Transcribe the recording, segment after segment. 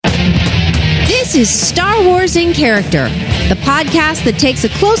This is Star Wars in Character, the podcast that takes a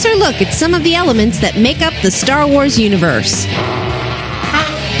closer look at some of the elements that make up the Star Wars universe.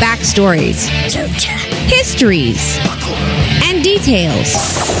 Backstories, histories, and details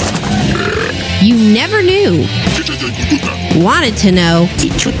you never knew, wanted to know,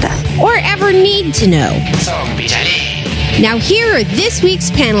 or ever need to know. Now here are this week's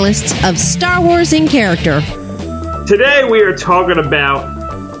panelists of Star Wars in Character. Today we are talking about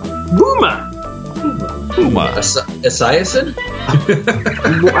Booma. Esiason?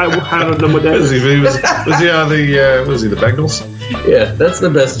 I don't know what that is. Was he the Bengals? Yeah, that's the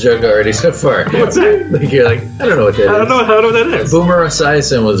best joke already so far. What's that? Like, you're like, I don't know what that is. I don't know what that is. Boomer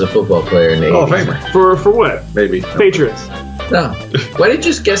Esiason was a football player in the 80s. For what? Maybe. Patriots. No. Why did you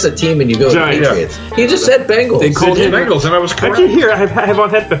just guess a team and you go Giants. Patriots? He just said Bengals. They called him Bengals, and I was correct. I can hear. I have on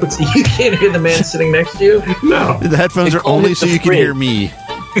headphones. You can't hear the man sitting next to you? No. The headphones are only so you can hear me.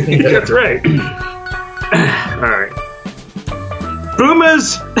 That's right. All right.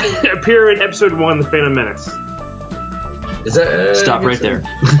 Boomas appear in episode 1, The Phantom Menace. Is that Stop right there.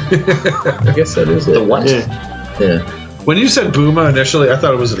 I guess that is it. The what? Yeah. When you said Booma initially, I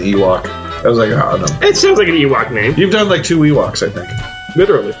thought it was an Ewok. I was like, oh, no. It sounds like an Ewok name. You've done like 2 Ewoks, I think.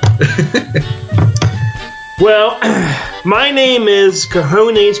 Literally. Well, my name is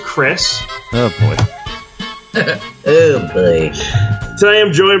Cajones Chris. Oh, boy. Oh, boy. Today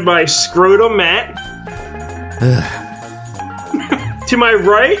I'm joined by Scrotum Matt. To my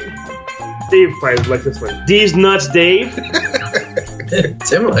right, Dave probably like this one. D's Nuts Dave.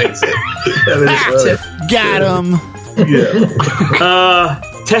 Tim likes it. That is Got him. Yeah.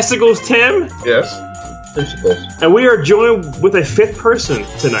 Testicles Tim. Yes. And we are joined with a 5th person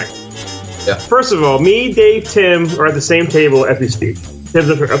tonight. Yeah. First of all, me, Dave, Tim are at the same table as we speak. Tim's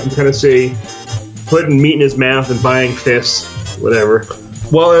up in Tennessee, putting meat in his mouth and buying fists, whatever.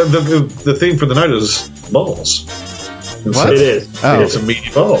 Well, the theme for the night is balls. What? It is. Oh. We had some meaty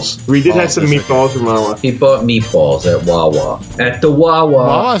balls. We did have some meatballs from Wawa. He bought meatballs at Wawa. At the Wawa.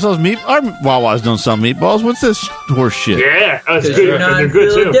 Wawa sells meat. Our Wawas don't sell meatballs. What's this horse shit? Yeah, that's Because good. you're not They're in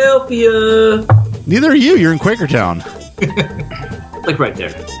good too. Philadelphia. Neither are you. You're in Quakertown. Like right there.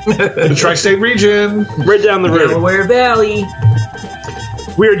 The tri-state region. Right down the road. Delaware Valley.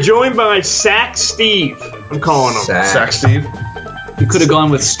 We are joined by Sack Steve. I'm calling him. Sack Steve. You could have gone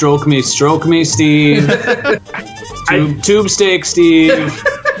with Stroke Me, Steve. Tube Steak, Steve.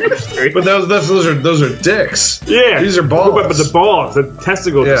 But those are dicks. Yeah. These are balls. But the balls, the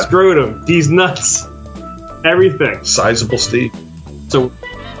testicles, the Yeah. scrotum, these nuts, everything. Sizable Steve. So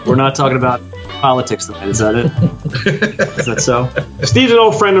we're not talking about politics tonight, is that it? Is that so? Steve's an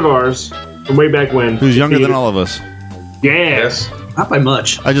old friend of ours from way back when. Who's younger than all of us. Yeah. Yes. Not by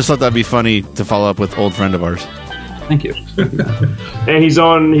much. I just thought that'd be funny to follow up with old friend of ours. Thank you. And he's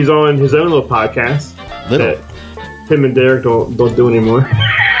on his own little podcast Little. that Tim and Derek don't do anymore.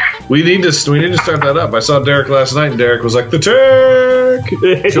 We need to start that up. I saw Derek last night, and Derek was like, "The Turk."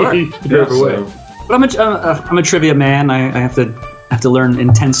 Sure. He drove away. But I'm a trivia man. I have to learn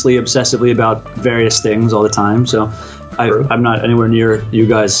intensely, obsessively about various things all the time. So I'm not anywhere near you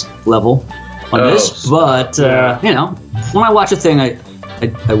guys' level on this. But you know, when I watch a thing,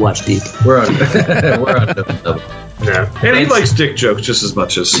 I watch deep. We're on different level. Yeah. And he likes dick jokes just as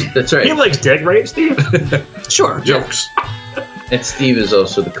much as That's right. He likes dick, right, Steve? Sure. jokes. And Steve is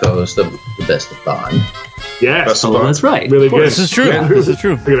also the co-host of The Best of Bond. Yes. Best of Oh, Bond. that's right. Really good. This is true. Yeah. This is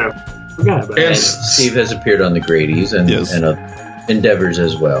true. Forgot about And that. And Steve has appeared on the Grady's and Yes. Endeavors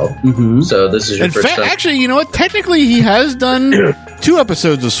as well. Mm-hmm. So this is your In first fact, time. actually, you know what? Technically, he has done 2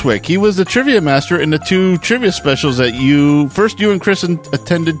 episodes of Swick. He was the trivia master in the 2 trivia specials that you and Chris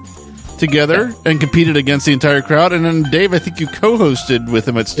attended together and competed against the entire crowd. And then, Dave, I think you co-hosted with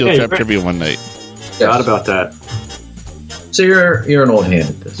him at Steel Yeah, Trap you're right. Trivia one night. Forgot about that. So you're an old hand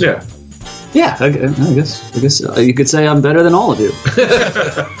at this. Yeah. Yeah, I guess you could say I'm better than all of you.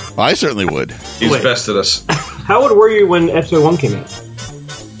 I certainly would. He's bested us. How old were you when episode 1 came out?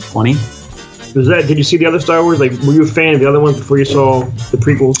 20. Did you see the other Star Wars? Like, were you a fan of the other ones before you saw the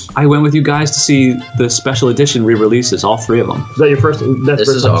prequels? I went with you guys to see the special edition re-releases, all 3 of them. Was that your first? That's This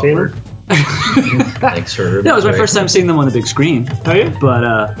first is time seeing them? awkward. Thanks for. No, it was my first time seeing them on the big screen. Oh yeah. But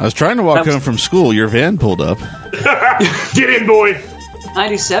I was trying to walk home from school. Your van pulled up. Get in, boy.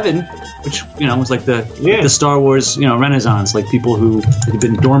 97, which was like the Yeah. the Star Wars renaissance, like people who had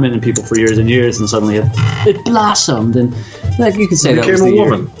been dormant in people for years and years, and suddenly it blossomed, and like you could say that was Became the a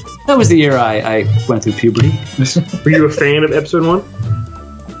year. woman. That was the year I went through puberty. Were you a fan of episode 1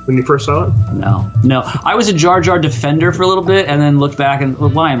 when you first saw it? No. I was a Jar Jar defender for a little bit, and then looked back and,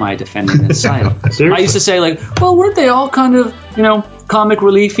 well, why am I defending this? I used to say, like, well, weren't they all kind of comic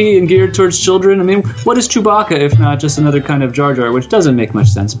reliefy and geared towards children. I mean, what is Chewbacca if not just another kind of Jar Jar, which doesn't make much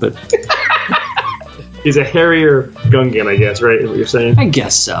sense, but He's a hairier Gungan, I guess, right? Is what you're saying? I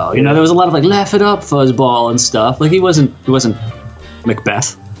guess so. You know, there was a lot of like laugh it up fuzzball and stuff. Like he wasn't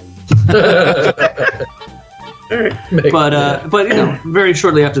Macbeth. But you know, very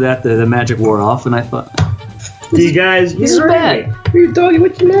shortly after that, the magic wore off, and I thought, Do you guys? this is bad. You're doggy,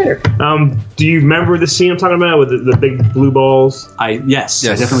 what's the matter? Do you remember the scene I'm talking about with the big blue balls? Yes,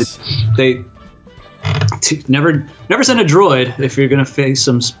 I definitely. Never send a droid if you're going to face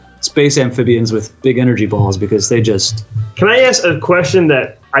some space amphibians with big energy balls because they just. Can I ask a question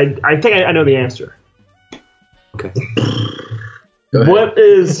that I think I know the answer? Okay. What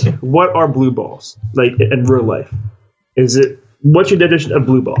are blue balls like in real life? What's your definition of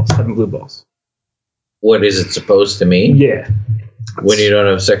blue balls? Having blue balls. What is it supposed to mean? Yeah. When you don't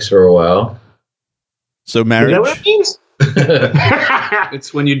have sex for a while. So marriage. Is that what it means?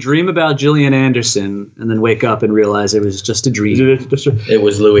 It's when you dream about Gillian Anderson and then wake up and realize it was just a dream. It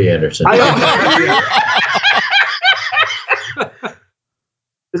was Louis Anderson. Is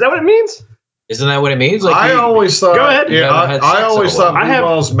that what it means? Isn't that what it means? Like I always thought. Go ahead. Yeah, I always thought blue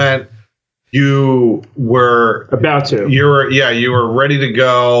balls meant you were about to. You were ready to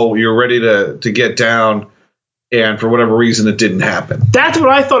go. You were ready to get down, and for whatever reason, it didn't happen. That's what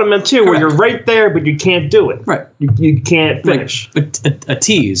I thought it meant too. Where you're right there, but you can't do it. Right. You can't finish. Like a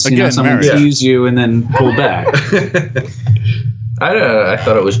tease. Again, you know, someone tease you and then pull back. I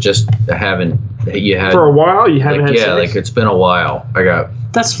thought it was just you had for a while. You haven't had sex? Like it's been a while.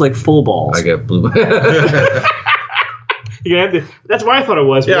 That's like full balls. I got blue. That's why I thought it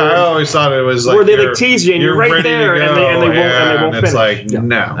was. Yeah, I always thought it was like where they like tease you and you're right there and they won't it's finish. like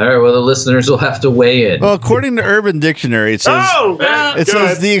no. All right, well, the listeners will have to weigh in. Well, according to Urban Dictionary, it says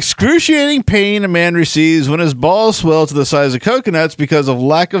says the excruciating pain a man receives when his balls swell to the size of coconuts because of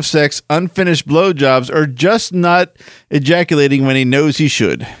lack of sex, unfinished blowjobs, or just not ejaculating when he knows he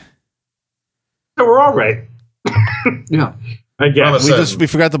should. So we're all right. Yeah. I guess we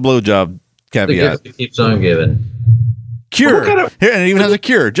forgot the blowjob caveat. It keeps on giving. Cure. Here, and it even has a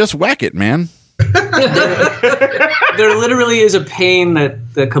cure. Just whack it, man. There literally is a pain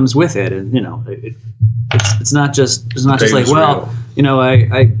that comes with it, and you know, it's not just like, well, real. You know,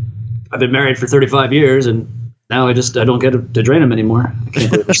 I've been married for 35 years, and now I don't get to drain them anymore. I can't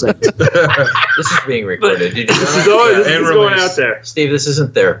believe this. This is being recorded. Did you know this is going out there, Steve. This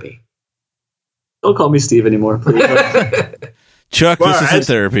isn't therapy. Don't call me Steve anymore, please. Chuck, this isn't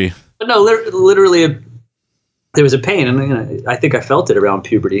therapy. No, literally. There was a pain, and you know, I think I felt it around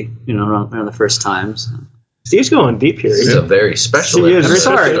puberty. You know, around the first times. Steve's going deep here. This is a very special. I'm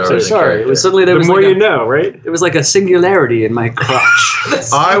sorry. It was suddenly there was more like you know, right? It was like a singularity in my crotch.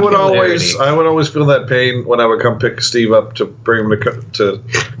 I would always feel that pain when I would come pick Steve up to bring him to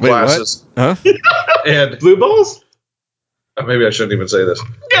classes. What? Huh? And blue balls. Maybe I shouldn't even say this.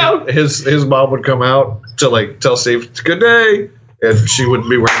 No. His mom would come out to like tell Steve it's a good day, and she wouldn't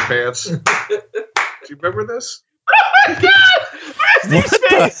be wearing pants. Do you remember this? Oh my God! What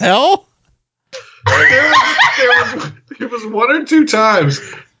the hell? There was one or two times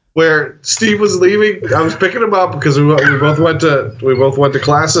where Steve was leaving. I was picking him up because we both went to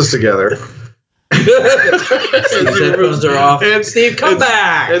classes together. His headphones are off. And Steve, come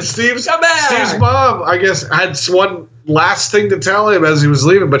back. And Steve's mom, I guess, had one last thing to tell him as he was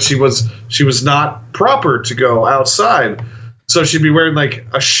leaving, but she was not proper to go outside, so she'd be wearing like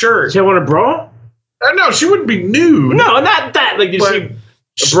a shirt. She want a bra? No, she wouldn't be nude. No, not that. Like, you see a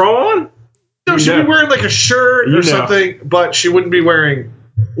bra on? No, she'd be wearing like a shirt or something, but she wouldn't be wearing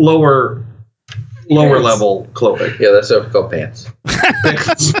lower level clothing. Yeah, that's what we call pants.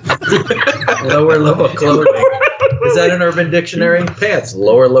 Lower level clothing. Is that an Urban Dictionary? Pants,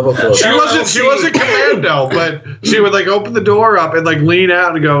 lower level clothing. She wasn't commando, but she would like open the door up and like lean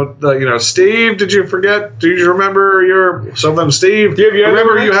out and go, Steve, did you remember your Steve?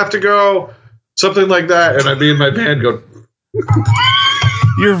 Remember you have to go. Something like that, and I'd be in my van go.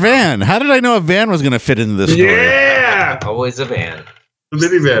 Your van? How did I know a van was going to fit into this story? Yeah! Always a van. The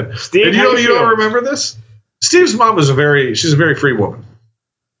minivan. Steve, and you don't remember this? Steve's mom is she's a very free woman.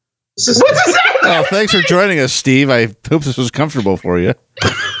 What's this? Oh, thanks for joining us, Steve. I hope this was comfortable for you.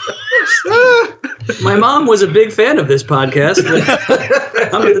 My mom was a big fan of this podcast.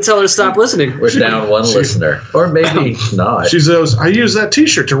 I'm going to tell her to stop listening. We're down one listener. Or maybe not. She says, I use that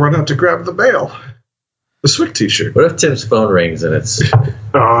t-shirt to run out to grab the mail. The Swick t-shirt. What if Tim's phone rings and it's...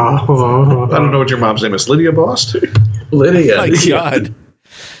 I don't know what your mom's name is. Lydia Bost? Lydia. Oh, my God.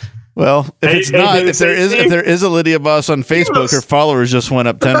 Well, if there is a Lydia Boss on Facebook, her followers just went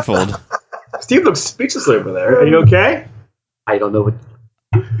up tenfold. Steve looks speechless over there. Are you okay? I don't know what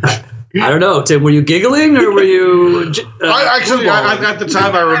I don't know, Tim. Were you giggling or were you? At the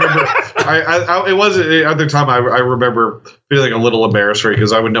time, I remember. It wasn't at the time. I remember feeling a little embarrassed for it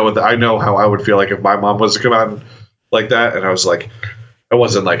because I would know I know how I would feel like if my mom was to come out like that, and I was like, I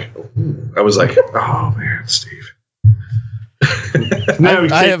wasn't like, I was like, oh man, Steve.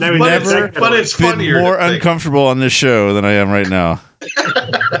 I have never been more uncomfortable on this show than I am right now.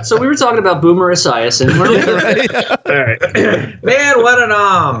 So we were talking about Boomer Esiason. All right. Man, what an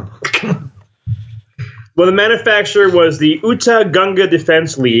arm! Well, the manufacturer was the Uta Gunga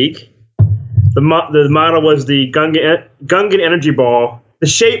Defense League. The model was the Gungan Energy Ball. The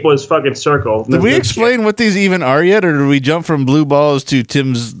shape was fucking circle. Did we explain what these even are yet, or did we jump from blue balls to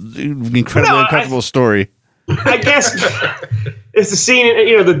Tim's incredibly uncomfortable story? I guess it's the scene,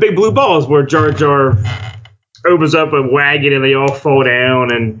 the big blue balls where Jar Jar opens up a wagon and they all fall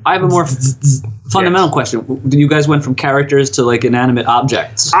down. And I have a more fundamental question. You guys went from characters to like inanimate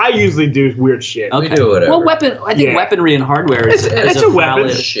objects. I usually do weird shit. Okay. We do whatever. Well, weaponry and hardware is it's a weapon.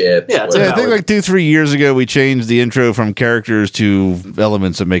 valid. Ships, Yeah, it's I think like 2-3 years ago we changed the intro from characters to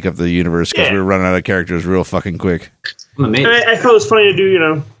elements that make up the universe because we were running out of characters real fucking quick. I'm amazed. I thought it was funny to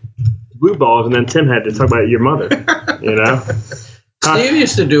do, blue balls, and then Tim had to talk about your mother. Steve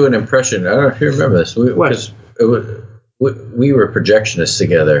used to do an impression. I don't know if you remember this. We were projectionists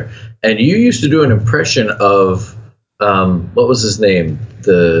together, and you used to do an impression of what was his name?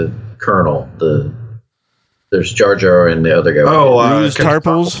 The Colonel. There's Jar Jar and the other guy. Bruce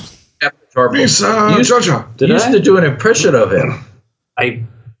Tarples. Captain Tarples. Jar Jar. You used to do an impression of him. He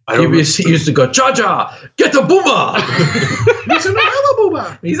used to go, Jar Jar, get the Booma! He's in a hella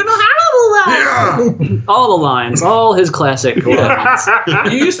Booma! He's in a hella Booma! Yeah! All the lines, all his classic lines.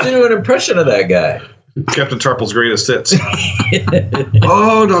 You used to do an impression of that guy. Captain Tarple's greatest hits.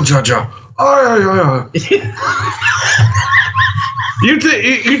 Oh, no, Jar Jar. Oh, yeah. You'd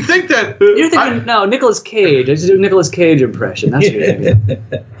think that... You're thinking, no, Nicolas Cage. I just do a Nicolas Cage impression. That's what I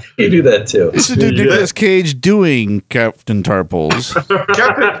mean. You do that, too. This is Nicolas Cage doing Captain Tarples.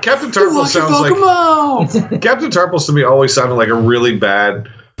 Captain Tarples sounds like... Captain Tarples to me always sounded like a really bad...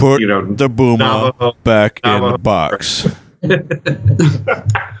 Put the Booma back in the box.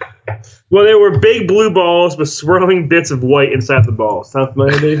 Well, there were big blue balls with swirling bits of white inside the balls. Sound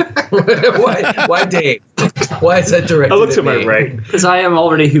familiar, Dave? Why, Dave? Why is that directed? I looked to my right. Because I am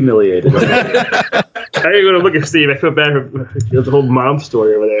already humiliated. I ain't going to look at Steve. I feel bad for the whole mom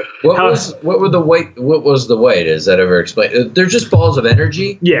story over there. What was the white? Is that ever explained? They're just balls of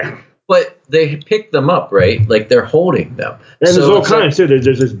energy? Yeah. But they pick them up, right? Like they're holding them. And there's all kinds too.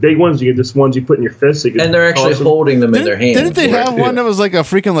 There's big ones. You get just ones you put in your fist. So and they're actually holding them in their hands. Didn't they have one that was like a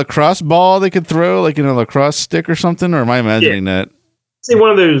freaking lacrosse ball they could throw, like in a lacrosse stick or something? Or am I imagining that? See,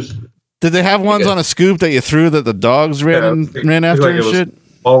 one of those. Did they have ones on a scoop that you threw that the dogs ran after and shit?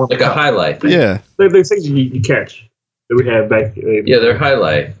 Like a highlight. Yeah. Those things you catch that we had back. Yeah, they're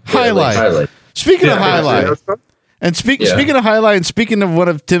highlight. Highlight. Speaking of highlight. And speaking of highlight, and speaking of one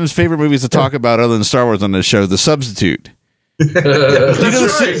of Tim's favorite movies to talk about other than Star Wars on this show, The Substitute. Do you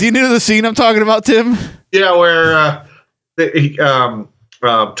know the scene I'm talking about, Tim? Yeah, where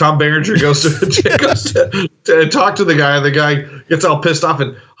Tom Berenger goes to talk to the guy, and the guy gets all pissed off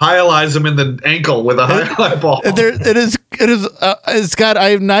and highlights him in the ankle with a highlight ball. I am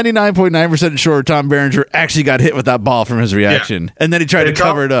 99.9% sure Tom Berenger actually got hit with that ball from his reaction, and then he tried to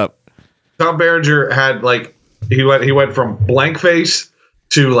cover it up. Tom Berenger had he went from blank face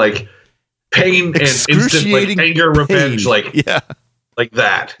to like pain and instant like anger, revenge, like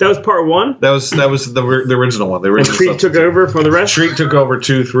that. That was part one. That was the original one. The original. And Treat took over from the rest. Treat took over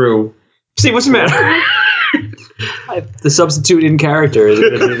 2 through. See, what's the matter? The substitute in character.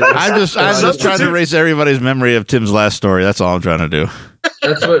 I'm just trying to erase everybody's memory of Tim's last story. That's all I'm trying to do.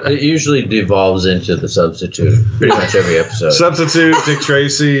 That's what it usually devolves into, the substitute. Pretty much every episode. Substitute, Dick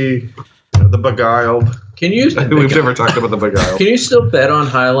Tracy, The Beguiled. We've never talked about The Beguiled. Can you still bet on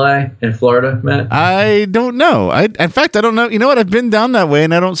Highlight in Florida, Matt? I don't know. In fact, I don't know. You know what? I've been down that way,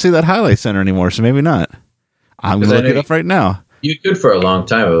 and I don't see that Highlight Center anymore, so maybe not. I'm going to look it up right now. You could for a long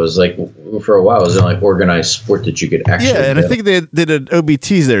time. It was like, for a while, it was in like organized sport that you could actually bet. I think they did an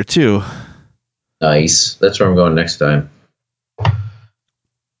OBTs there, too. Nice. That's where I'm going next time.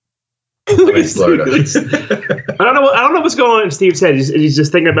 Florida. I don't know what's going on in Steve's head. He's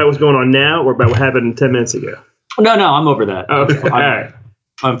just thinking about what's going on now or about what happened 10 minutes ago. No, I'm over that. Okay. All right.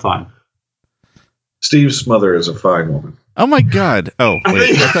 I'm fine. Steve's mother is a fine woman. Oh my God! Oh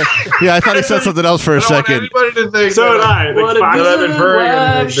wait, I thought he said something else for a second. So did I. What a good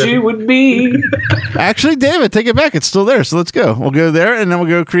wife she would be. Actually, David, take it back. It's still there. So let's go. We'll go there, and then we'll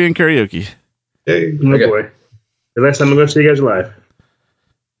go Korean karaoke. Hey, oh boy! The last time I'm going to see you guys live.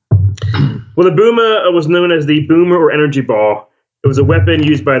 Well, the Booma was known as the Booma or Energy Ball. It was a weapon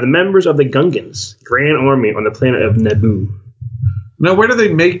used by the members of the Gungans, Grand Army on the planet of Naboo. Now, where do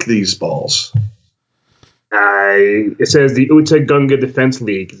they make these balls? It says the Uta Gunga Defense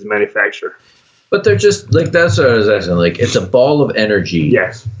League is the manufacturer. But they're just like, that's what I was asking. Like, it's a ball of energy.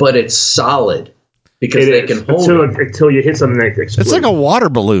 Yes. But it's solid because they can hold it. Until you hit something that explodes. It's like a water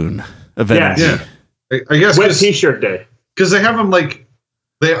balloon of energy. Yeah. I guess wet T-shirt day. Because they have them like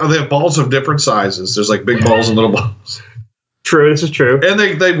they have balls of different sizes. There's like big balls and little balls. True, this is true. And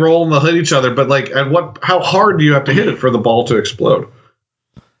they roll and they'll hit each other. But like, how hard do you have to hit it for the ball to explode?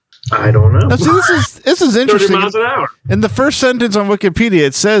 I don't know. Now, see, this is interesting. 30 miles an hour. In the first sentence on Wikipedia,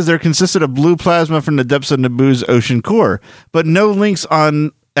 it says they're consisted of blue plasma from the depths of Naboo's ocean core, but no links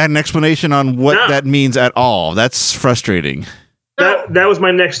on an explanation on what that means at all. That's frustrating. That was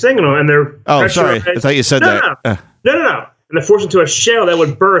my next thing, and they're sorry. I thought you said that. No. And they're forced into a shell that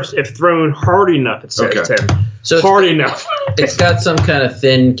would burst if thrown hard enough. It says, Tim. So hard enough. It's got some kind of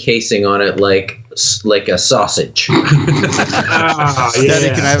thin casing on it, like a sausage. Daddy,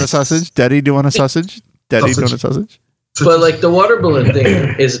 can I have a sausage? Daddy, do you want a sausage? Daddy, do you want a sausage? But like the water balloon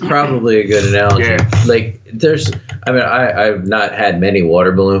thing is probably a good analogy. Yeah. Like I've not had many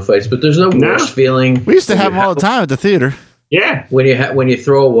water balloon fights, but there's no worse feeling. We used to have them all the time at the theater. Yeah, when you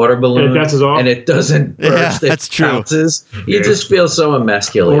throw a water balloon and it doesn't burst, that's true. Bounces, you just feel so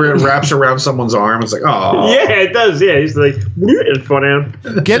emasculated. Or it wraps around someone's arm. It's like, oh, yeah, it does. Yeah, it's like and fall down.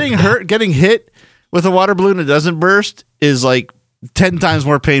 Getting hit with a water balloon that doesn't burst is like 10 times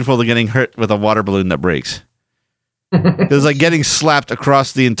more painful than getting hit with a water balloon that breaks. It's like getting slapped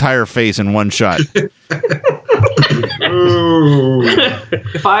across the entire face in one shot.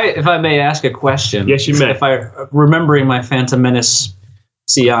 If I may ask a question. Yes, you may. If remembering my Phantom Menace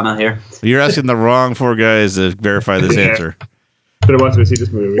Sienna here. You're asking the wrong four guys to verify this answer. But I wanted to see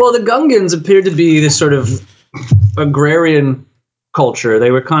this movie. Well, the Gungans appeared to be this sort of agrarian culture.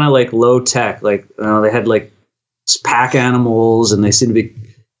 They were kind of like low tech. Like they had like pack animals, and they seemed to be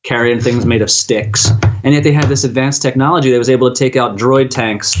carrying things made of sticks. And yet they had this advanced technology that was able to take out droid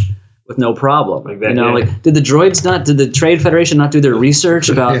tanks with no problem. Like that, did the Trade Federation not do their research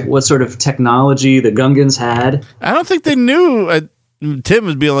about what sort of technology the Gungans had? I don't think they knew. Tim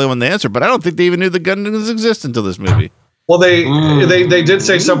would be the only one to answer, but I don't think they even knew the Gungans exist until this movie. Well, they did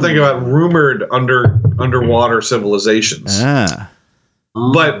say something about rumored underwater civilizations.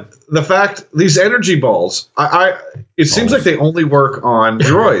 But the fact these energy balls, it seems like they only work on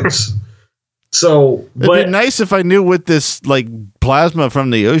droids. So it'd be nice if I knew what this like plasma from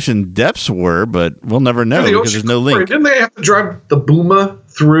the ocean depths were, but we'll never know because there's no link. Didn't they have to drive the Booma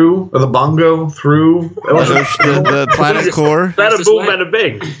through or the Bongo through the planet core? That a boom and a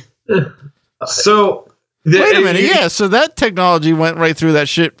big. So wait a minute, yeah. So that technology went right through that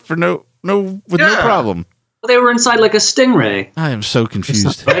shit for no problem. They were inside like a stingray. I am so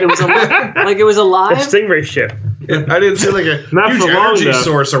confused. Right? It was alive. A stingray ship. Yeah, I didn't see like a huge energy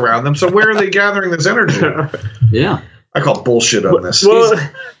source around them. So where are they gathering this energy? Yeah, I call bullshit on this.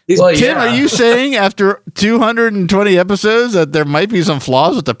 Tim, are you saying after 220 episodes that there might be some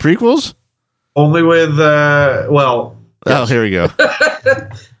flaws with the prequels? Only with Oh, here we go.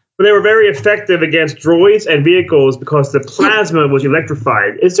 But they were very effective against droids and vehicles because the plasma was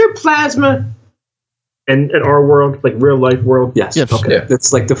electrified. Is there plasma? And in our world, like real life world? Yes. Okay. Yeah.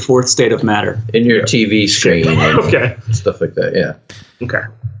 It's like the fourth state of matter. In your TV screen. Okay. Stuff like that, yeah. Okay.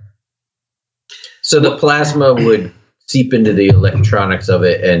 So the plasma would seep into the electronics of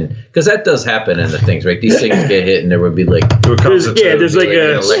it, and because that does happen in the things, right? These things get hit, and there would be like there's like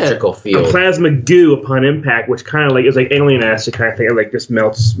an electrical field, a plasma goo upon impact, which kind of like is like alien acid kind of thing. It like just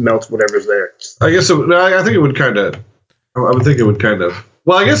melts whatever's there. I guess I think it would kind of. I would think it would kind of.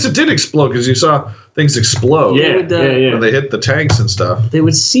 Well, I guess it did explode because you saw things explode. Yeah, when they hit the tanks and stuff. They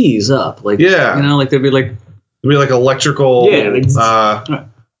would seize up, like like they'd be like electrical. Yeah,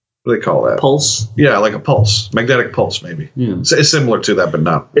 what do they call that? Pulse. Yeah, like a pulse, magnetic pulse, maybe. Yeah. It's similar to that, but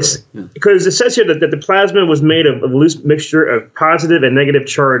not. Because it says here that the plasma was made of a loose mixture of positive and negative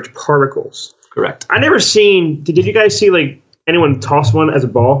charge particles. Correct. I never seen. Did you guys see like anyone toss one as a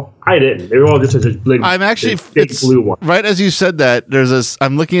ball? I didn't. They were all just as a big, big blue one. Right as you said that, there's this.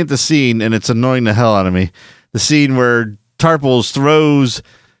 I'm looking at the scene, and it's annoying the hell out of me. The scene where Tarples throws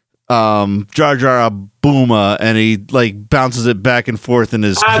Jar Jar a Booma, and he like bounces it back and forth in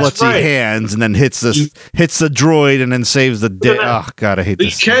his klutzy hands, and then hits the droid, and then saves the day. Oh God, I hate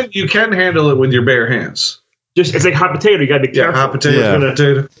this. You can handle it with your bare hands. It's like hot potato. You gotta be careful. Hot potato. Yeah.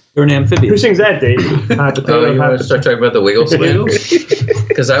 Potato. You're an amphibian. Who sings that, Dave? Hot potato. You want to start talking about the Wiggles?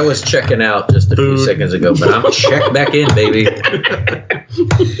 Because I was checking out just a few seconds ago, but I'm checked back in, baby.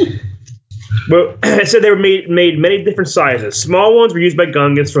 Well, it said they were made many different sizes. Small ones were used by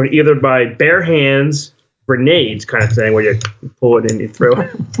Gungans thrown either by bare hands, grenades kind of thing, where you pull it and you throw it.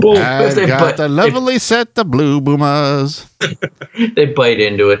 I got a lovely set of blue Boomas. They bite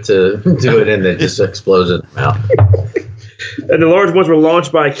into it to do it, and it just explodes in the mouth. And the large ones were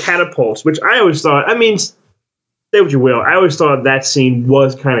launched by catapults, which I always thought, I mean, say what you will, I always thought that scene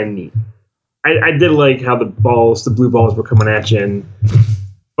was kind of neat. I did like how the blue balls were coming at you and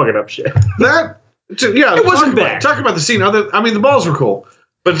fucking up shit. It wasn't bad. Talk about the scene. The balls were cool.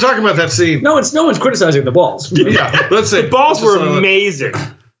 But talking about that scene, no one's criticizing the balls. Yeah, let's say the balls were amazing.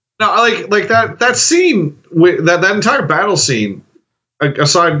 No, like that scene, that entire battle scene.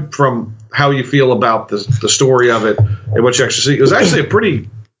 Aside from how you feel about the story of it and what you actually see, it was actually a pretty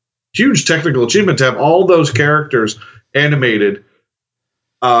huge technical achievement to have all those characters animated.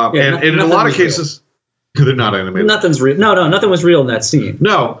 And in a lot of cases, they're not animated. Nothing's real. No, nothing was real in that scene.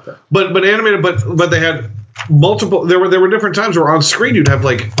 No, but animated. But they had multiple. There were different times where on screen you'd have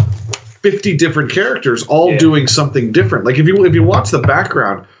like 50 different characters all doing something different. Like if you watch the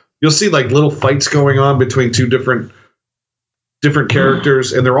background, you'll see like little fights going on between two different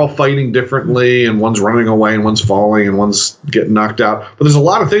characters, and they're all fighting differently, and one's running away, and one's falling, and one's getting knocked out. But there's a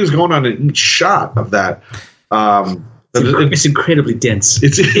lot of things going on in each shot of that. It's incredibly dense.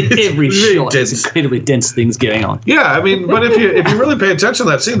 It's every shot. It's incredibly dense things going on. Yeah, I mean, but if you really pay attention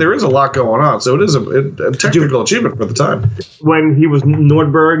to that scene, there is a lot going on. So it is a technical achievement for the time. When he was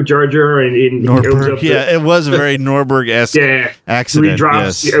Nordberg, Jar Jar, and Nordberg, it was a very Nordberg-esque accident. He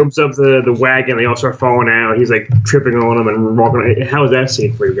drops, he opens up the wagon, they all start falling out. He's like tripping on them and walking. How was that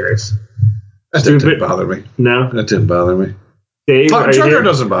scene for you guys? That didn't bother me. No, that didn't bother me. Dave, Jar Jar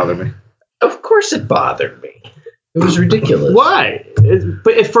doesn't bother me. Of course, it bothered me. It was ridiculous. Why?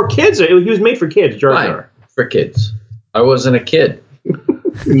 But for kids, he was made for kids. Jar Jar. For kids. I wasn't a kid.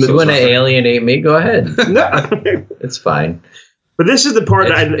 You want to alienate me? Go ahead. No, it's fine. But this is the part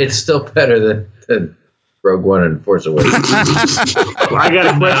it's still better than Rogue One and Force Awakens. I got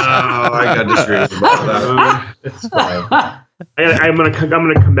a question. I got disagreements about that. It's fine. I'm gonna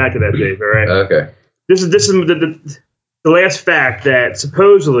come back to that, Dave. All right. Okay. This is the last fact that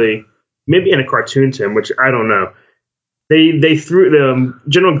supposedly, maybe in a cartoon, Tim, which I don't know. They threw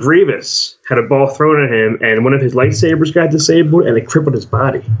General Grievous had a ball thrown at him, and one of his lightsabers got disabled, and it crippled his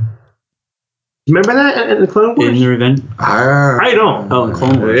body. Remember that in the Clone Wars? In the event? I don't. Oh, in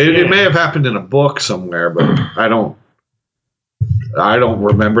Clone Wars. It may have happened in a book somewhere, but I don't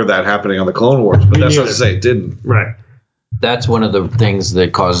remember that happening on the Clone Wars. But that's not to say it didn't. Right. That's one of the things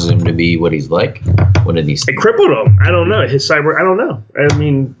that causes him to be what he's like. One of these. It crippled him. I don't know. His cyber. I don't know. I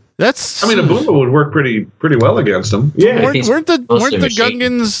mean, a Booma would work pretty well against him. Yeah. Weren't the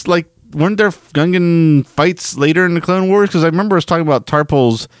Gungans weren't there Gungan fights later in the Clone Wars? Because I remember us talking about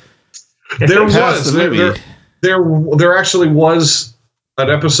Tarpals. There actually was an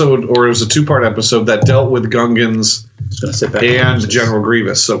episode, or it was a 2-part episode that dealt with Gungans and General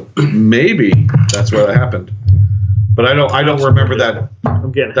Grievous. So maybe that's where that happened. But I don't remember that.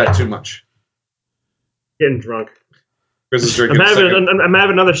 I'm getting that too much. Getting drunk. Chris is drinking. I'm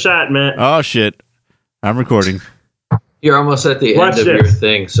having another shot, Matt. Oh shit! I'm recording. You're almost at the end of your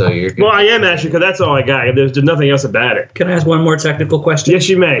thing, so you're. Well, I am actually, because that's all I got. There's nothing else about it. Can I ask one more technical question? Yes,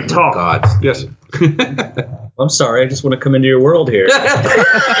 you may. Talk. God. Yes. I'm sorry. I just want to come into your world here. Is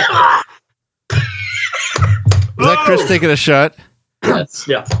that Chris taking a shot? Yes.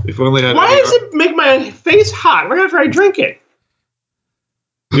 Yeah. If only had. Why does it make my face hot right after I drink it?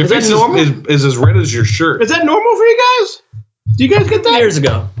 Your face is as red as your shirt. Is that normal for you guys? Do you guys get that? Years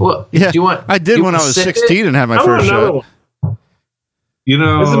ago. Well, yeah, do you want? I did when I was 16 and had my first shot. You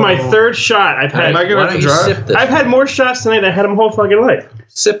know, this is my third shot I've had. Am I going to try? I've had more shots tonight than I had in my whole fucking life.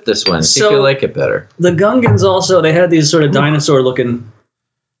 Sip this one. See if you like it better. The Gungans also, they had these sort of dinosaur-looking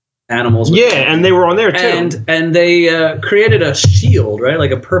animals. Yeah, and they were on there too. And they created a shield, right?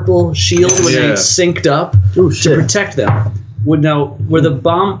 Like a purple shield when they synced up to protect them. Were the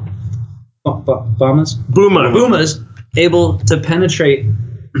Boomas able to penetrate,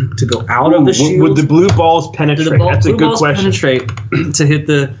 to go out of the shield? Would the blue balls penetrate? That's a good question. Penetrate to hit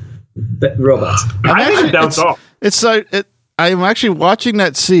the robots? I think it bounced off. It's I'm actually watching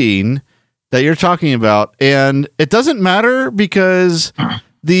that scene that you're talking about, and it doesn't matter because what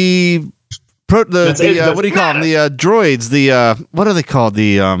do you call them? The droids. What are they called?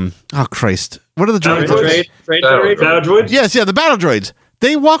 Oh Christ! What are the droids? Battle droids? Yes, the battle droids.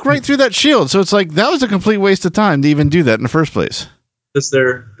 They walk right through that shield, so it's like that was a complete waste of time to even do that in the first place. Because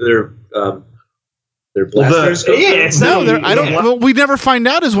they're They're blasters. We never find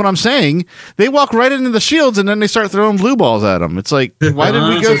out, is what I'm saying. They walk right into the shields and then they start throwing blue balls at them. It's like, why did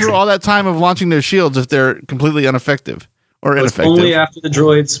we go through all that time of launching their shields if they're completely ineffective or ineffective? Only after the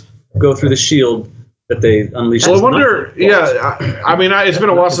droids go through the shield that they unleash. Well, I wonder. Yeah, I mean, it's been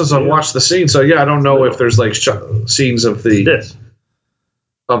a while since I've watched the scene, so yeah, I don't know if there's like scenes of the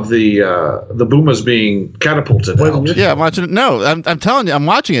Boomas being catapulted out. Yeah, I'm watching it. No, I'm telling you, I'm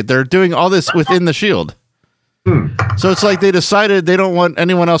watching it. They're doing all this within the shield. So it's like they decided they don't want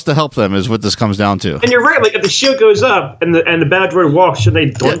anyone else to help them, is what this comes down to. And you're right. Like if the shield goes up and the battle droid walks, should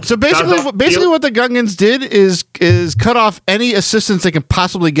they? So basically, what the Gungans did is cut off any assistance they can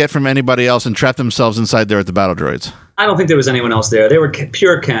possibly get from anybody else and trap themselves inside there with the battle droids. I don't think there was anyone else there. They were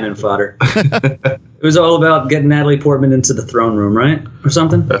pure cannon fodder. It was all about getting Natalie Portman into the throne room, right, or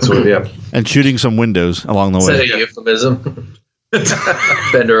something. That's what. Yeah. And shooting some windows along the way. Is that a euphemism?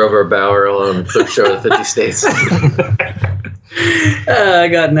 Bend her over a barrel and quick show of the 50 states. I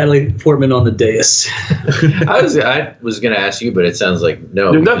got Natalie Portman on the dais. I was going to ask you, but it sounds like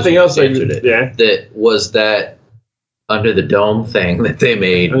no. There's nothing else. Answered it. Yeah. That under the dome thing that they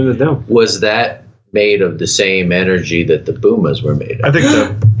made. Under the dome. Was that made of the same energy that the Boomas were made of?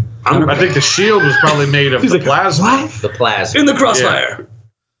 I think the shield was probably made of the plasma. What? The plasma in the crossfire. Yeah.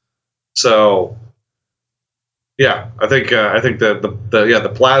 So. Yeah, I think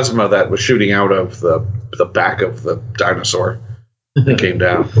the plasma that was shooting out of the back of the dinosaur that came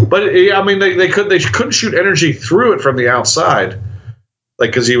down. But I mean, they couldn't shoot energy through it from the outside, like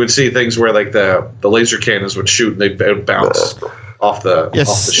because you would see things where like the laser cannons would shoot and they would bounce off the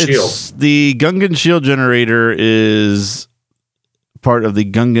shield. The Gungan shield generator is part of the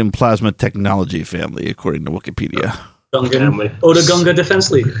Gungan plasma technology family, according to Wikipedia. Oda Gunga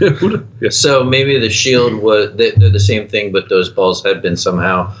Defense League. So maybe the shield they're the same thing, but those balls had been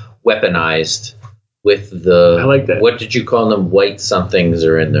somehow weaponized with the. I like that. What did you call them? White somethings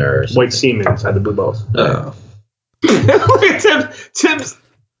are in there. White semen inside the blue balls. Oh. Tim's.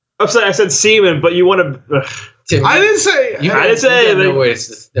 I'm sorry, I said semen, but you want to. I didn't say. I didn't say. No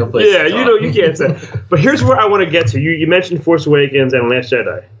place. Yeah, you can't say. But here's where I want to get to. You mentioned Force Awakens and Last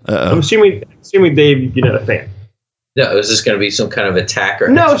Jedi. Uh-oh. I'm assuming Dave, you're not a fan. No, is this going to be some kind of attack or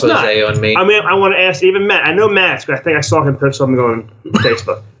expose it's not. On me? I mean, I want to ask even Matt. I know Matt, but I think I saw him post something on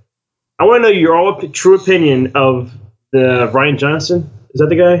Facebook. I want to know your true opinion of the Rian Johnson. Is that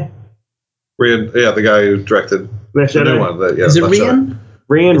the guy? Yeah, the guy who directed the new one. Is it Rian?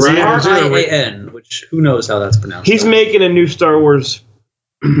 Rian, which who knows how that's pronounced. He's making a new Star Wars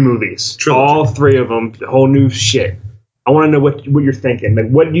movies. Trilogy. All three of them, the whole new shit. I want to know what you're thinking. Like,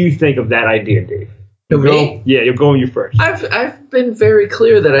 what do you think of that idea, Dave? You're going you first. I've been very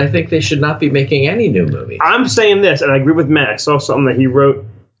clear that I think they should not be making any new movies. I'm saying this, and I agree with Matt. I saw something that he wrote.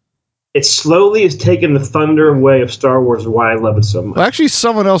 It slowly is taking the thunder away of Star Wars, why I love it so much. Well, actually,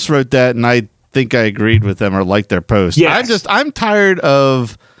 someone else wrote that, and I think I agreed with them or liked their post. Yes. I'm tired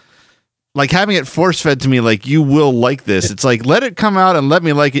of like having it force fed to me like you will like this. It's like let it come out and let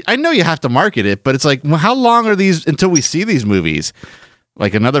me like it. I know you have to market it, but it's like, well, how long are these until we see these movies?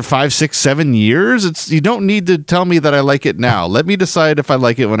 Like another 5, 6, 7 years? You don't need to tell me that I like it now. Let me decide if I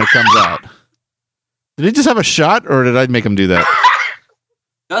like it when it comes out. Did he just have a shot, or did I make him do that?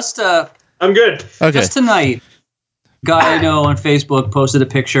 I'm good. Okay. Just tonight, guy I know on Facebook posted a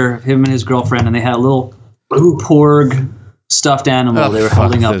picture of him and his girlfriend, and they had a little porg stuffed animal they were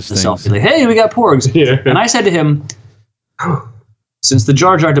holding up the selfie. Like, hey, we got porgs. Yeah. And I said to him, since the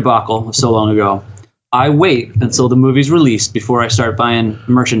Jar Jar debacle was so long ago, I wait until the movie's released before I start buying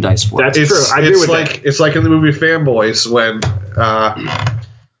merchandise for it. That's true. I agree with that. It's like in the movie Fanboys when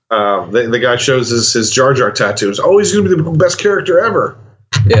the guy shows his Jar Jar tattoos. Oh, he's going to be the best character ever.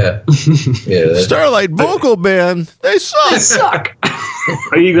 Yeah. Starlight Vocal Band. They suck.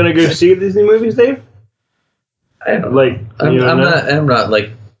 Are you going to go see these new movies, Dave? I'm not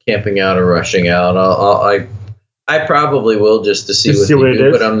like camping out or rushing out. I probably will just to see what they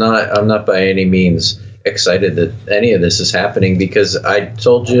do, but I'm not by any means excited that any of this is happening because I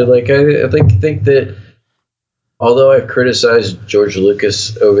told you, like, I think that although I've criticized George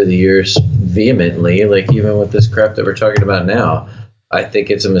Lucas over the years vehemently, like even with this crap that we're talking about now, I think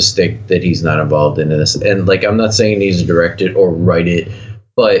it's a mistake that he's not involved in this. And like, I'm not saying he's directed or write it,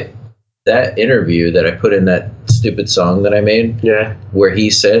 but that interview that I put in that stupid song that I made, where he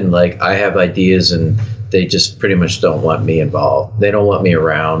said, like, I have ideas and they just pretty much don't want me involved. They don't want me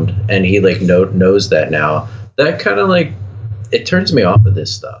around. And he like knows that now. That kind of like, it turns me off of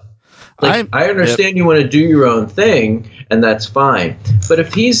this stuff. Like, I understand you want to do your own thing, and that's fine. But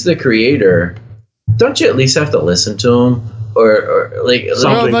if he's the creator, don't you at least have to listen to him? or like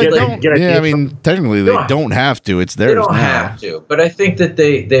something. Well, I mean, technically they don't have to. It's theirs. They don't have to, but I think that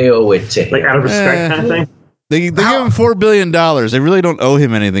they owe it to him, like out of respect, kind of thing. They give him $4 billion. They really don't owe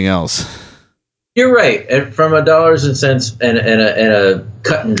him anything else. You're right, and from a dollars and cents and a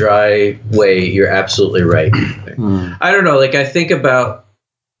cut and dry way, you're absolutely right. I don't know. Like I think about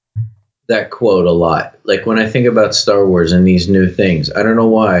that quote a lot. Like when I think about Star Wars and these new things, I don't know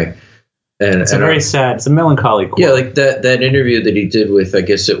why. And it's very sad. It's a melancholy quote. Yeah, like that interview that he did with, I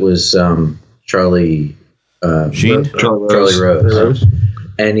guess it was Charlie Rose.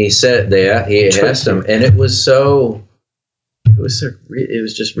 And he said he asked him, and it was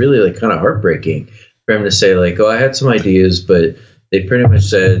just really like kind of heartbreaking for him to say like, oh, I had some ideas, but they pretty much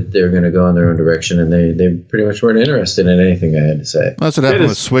said they were going to go in their own direction, and they pretty much weren't interested in anything I had to say. Well, that's what happened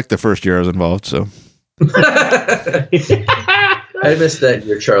with Swick the first year I was involved. So I missed that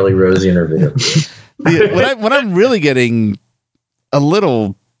your Charlie Rose interview. What I'm really getting a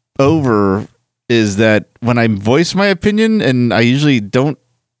little over is that when I voice my opinion, and I usually don't.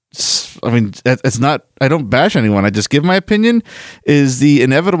 I mean, it's not. I don't bash anyone. I just give my opinion. Is the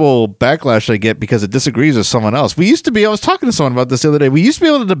inevitable backlash I get because it disagrees with someone else. I was talking to someone about this the other day. We used to be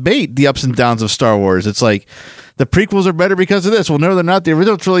able to debate the ups and downs of Star Wars. It's like the prequels are better because of this. Well, no, they're not. The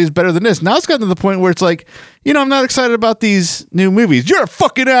original trilogy is better than this. Now it's gotten to the point where it's like, I'm not excited about these new movies. You're a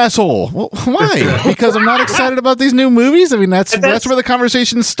fucking asshole. Well, why? Because I'm not excited about these new movies. I mean, that's where the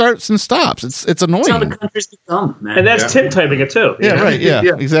conversation starts and stops. It's annoying. That's how the country's become, man. And that's Tim typing it too. Yeah, right. Yeah,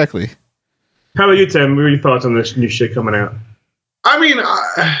 exactly. How about you, Tim? What are your thoughts on this new shit coming out? I mean,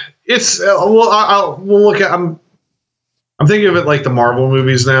 it's we'll look at. I'm thinking of it like the Marvel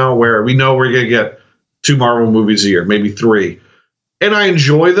movies now, where we know we're going to get 2 Marvel movies a year, maybe 3, and I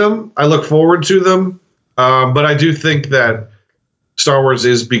enjoy them. I look forward to them, but I do think that Star Wars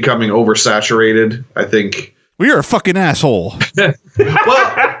is becoming oversaturated. I think. Well, you're a fucking asshole. Well,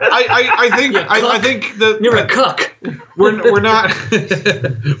 I think that you're a cuck. We're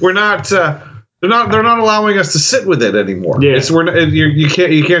not. They're not allowing us to sit with it anymore. Yeah. You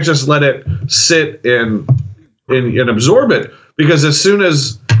can't just let it sit and absorb it, because as soon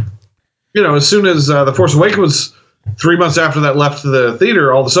as The Force Awakens was 3 months after that left the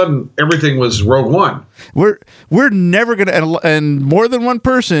theater, all of a sudden everything was Rogue One. We're never gonna, and more than one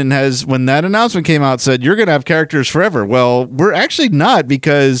person has, when that announcement came out, said you're gonna have characters forever. Well, we're actually not,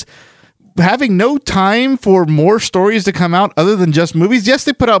 because having no time for more stories to come out other than just movies. Yes,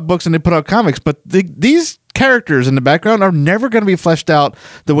 they put out books and they put out comics, but these characters in the background are never going to be fleshed out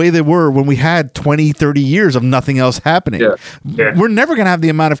the way they were when we had 20, 30 years of nothing else happening. Yeah. We're never going to have the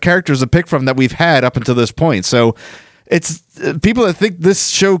amount of characters to pick from that we've had up until this point. So it's people that think this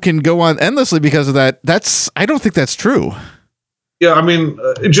show can go on endlessly because of that. I don't think that's true. Yeah. I mean,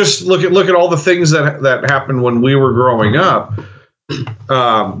 just look at all the things that happened when we were growing up.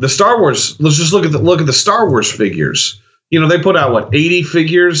 The Star Wars. Let's just look at the Star Wars figures. They put out 80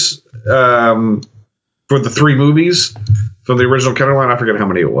 figures for the 3 movies from the original Kenner line. I forget how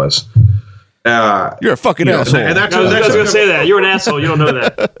many it was. You're a fucking asshole. And I was going to say that you're an asshole. You don't know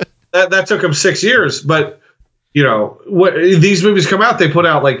that. that took them 6 years, but these movies come out, they put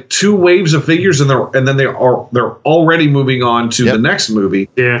out 2 waves of figures, and then they're already moving on to the next movie.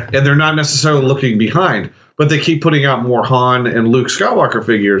 Yeah, and they're not necessarily looking behind. But they keep putting out more Han and Luke Skywalker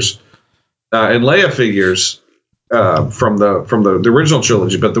figures and Leia figures from the original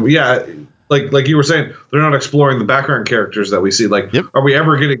trilogy. But like you were saying, they're not exploring the background characters that we see. Are we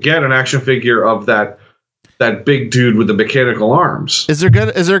ever going to get an action figure of that big dude with the mechanical arms? Is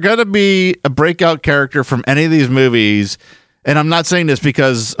there gonna be a breakout character from any of these movies? And I'm not saying this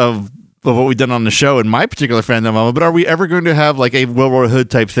because of what we've done on the show in my particular fandom moment, but are we ever going to have a Wilbur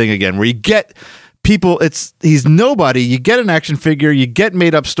Hood type thing again, where you get people, he's nobody, you get an action figure, you get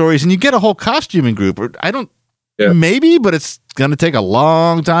made up stories, and you get a whole costuming group? Maybe, but it's going to take a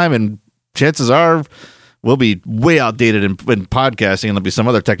long time, and chances are we'll be way outdated in podcasting, and there'll be some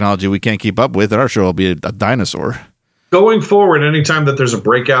other technology we can't keep up with, and our show will be a dinosaur. Going forward, anytime that there's a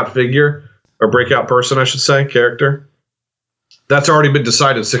breakout figure, or breakout person, I should say, character, that's already been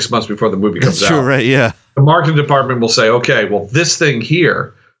decided 6 months before the movie comes out. That's true, right, yeah. The marketing department will say, okay, well, this thing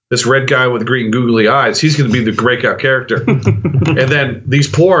here, this red guy with green googly eyes, he's going to be the breakout character. And then these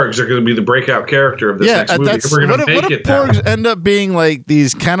porgs are going to be the breakout character of this next movie. We're going to make it that. What if porgs end up being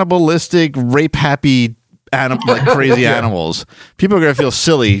these cannibalistic, rape-happy, crazy animals? People are going to feel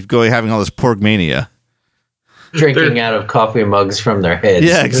silly having all this porg mania. Drinking out of coffee mugs from their heads.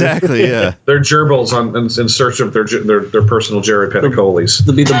 Yeah, exactly, yeah. They're gerbils in search of their personal Jared Pedicolis.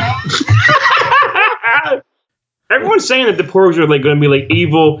 They'll be the... Everyone's saying that the porgs are going to be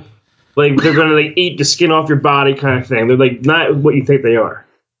evil Like they're going to like eat the skin off your body, kind of thing. They're like not what you think they are.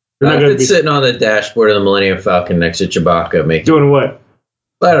 They're not going to be sitting on the dashboard of the Millennium Falcon next to Chewbacca, doing what?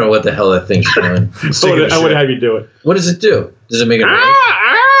 I don't know what the hell that thing's doing. I would have you do it. What does it do? Does it make a noise?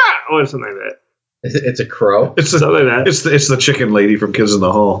 Or something like that. It's a crow. It's something like that. It's the chicken lady from Kids in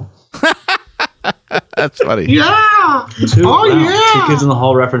the Hall. That's funny. Yeah. Two Kids in the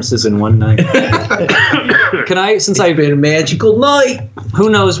Hall references in one night. Can I? Since I've been a magical night. Who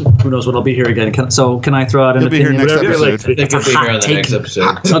knows what I'll be here again? Can I throw out an opinion? Next episode. They could be here on the next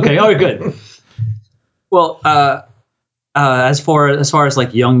episode. Okay. All right. Good. Well, as far as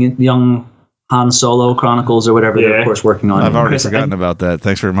like young Han Solo Chronicles or whatever they're of course working on. I've already forgotten about that.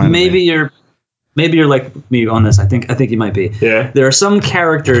 Thanks for reminding me. Maybe you're like me on this. I think you might be. Yeah. There are some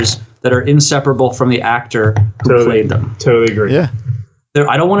characters that are inseparable from the actor who played them. Totally agree. Yeah.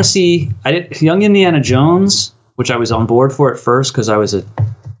 I don't want to see young Indiana Jones, which I was on board for at first because I was a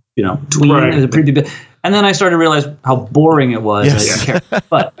tween. Right. It was a pretty big, and then I started to realize how boring it was. Yes. I didn't care.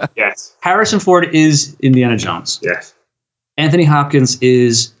 But yes, Harrison Ford is Indiana Jones. Yes. Anthony Hopkins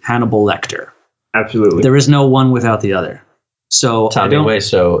is Hannibal Lecter. Absolutely. There is no one without the other. So Tommy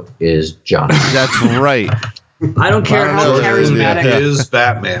Wiseau is Johnny. That's right. I don't care how charismatic is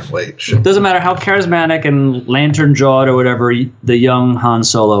Batman. Wait, shit. Doesn't matter how charismatic and lantern jawed or whatever the young Han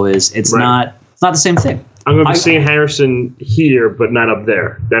Solo is. It's not the same thing. I'm going to be seeing Harrison here, but not up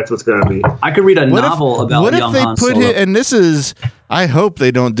there. That's what's going to be. I could read a novel about young Han Solo. What if they put it? And this is, I hope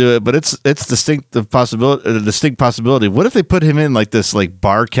they don't do it, but it's distinct possibility. What if they put him in like this like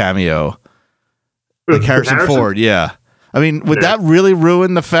bar cameo, like Harrison Ford? Yeah. I mean, would that really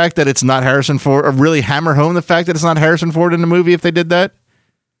ruin the fact that it's not Harrison Ford, or really hammer home the fact that it's not Harrison Ford in the movie if they did that?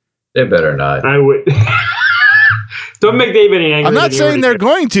 They better not. I would. Don't make Dave any angry. I'm not saying they're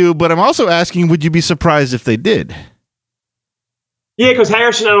going to, but I'm also asking, would you be surprised if they did? Yeah, because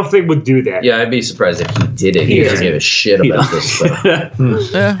Harrison, I don't think, would do that. Yeah, I'd be surprised if he did it. He doesn't give a shit about this stuff.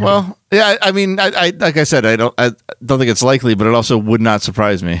 Yeah, well, yeah, I mean, I like I said, I don't think it's likely, but it also would not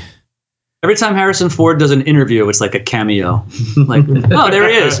surprise me. Every time Harrison Ford does an interview, it's like a cameo. Like, oh, there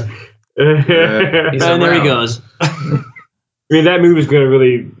he is. And there he goes. I mean, that movie's going to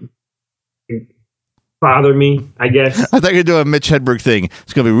really bother me, I guess. I thought you'd do a Mitch Hedberg thing.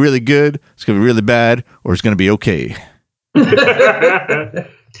 It's going to be really good, it's going to be really bad, or it's going to be okay.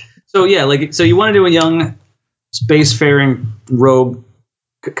 So you want to do a young spacefaring rogue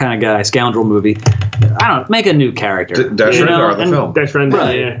kind of guy, scoundrel movie. I don't know, make a new character. Dash Rendar, the film. Dash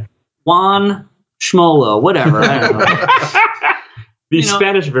Rendar, yeah. Juan Schmolo, whatever. I don't know. The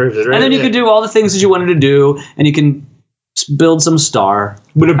Spanish version, right? And then you could do all the things that you wanted to do, and you can build some star.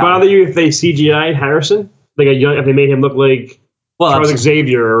 Would it bother you if they CGI'd Harrison? Like if they made him look like Charles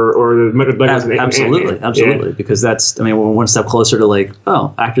Xavier or Michael Douglas? Absolutely. Because that's, we're one step closer to like,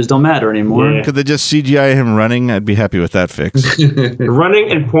 actors don't matter anymore. Yeah. Could they just CGI him running? I'd be happy with that fix.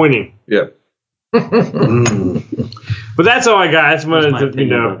 Running and pointing. Yep. But that's all I got. I just wanted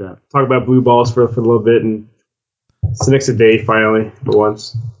to, talk about blue balls for a little bit, and it's the next day finally for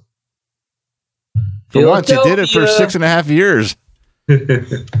once. For once, you did it for 6.5 years.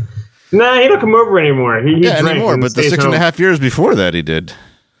 Nah, he don't come over anymore. He anymore, but the 6.5 years before that, he did.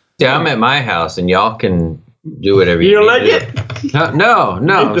 Yeah, I'm at my house, and y'all can do whatever you don't need like it? No.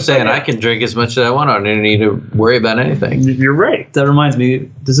 I'm saying I can drink as much as I want. I don't need to worry about anything. You're right. That reminds me,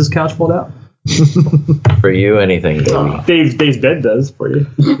 does this couch fold out? For you, anything, baby. Dave's bed does for you.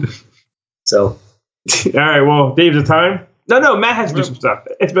 So, all right. Well, Dave's the time. No, Matt has to do some stuff.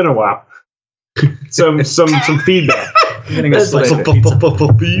 It's been a while. Some feedback. Feedback.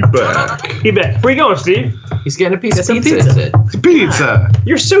 Where you going, Steve? He's getting a piece of pizza. Pizza.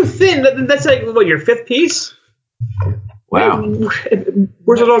 You're so thin. That's like your fifth piece. Wow.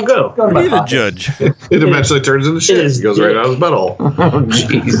 Where's it all go? Be the judge. It eventually turns into shit. It goes right out of his butthole. Oh,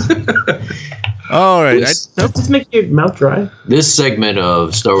 jeez. All right. Does this make your mouth dry? This segment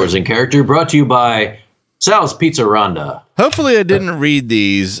of Star Wars in Character brought to you by Sal's Pizza Ronda. Hopefully I didn't read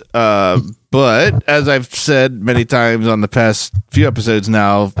these, but as I've said many times on the past few episodes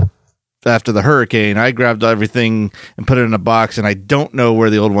now, after the hurricane, I grabbed everything and put it in a box, and I don't know where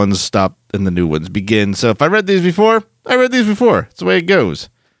the old ones stop and the new ones begin. So if I read these before, I read these before. It's the way it goes.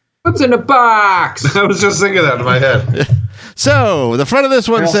 What's in the box? I was just thinking that in my head. So the front of this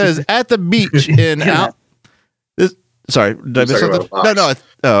one says, at the beach in out. Sorry, did I miss something? No.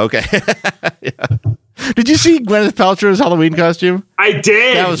 Oh, okay. Yeah. Did you see Gwyneth Paltrow's Halloween costume? I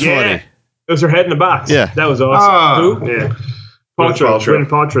did. That was funny. It was her head in the box. Yeah. That was awesome. Who? Yeah. Gwyneth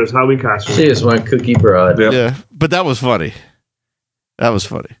Paltrow's Halloween costume. She is one cookie broad. Yep. Yeah, but that was funny. All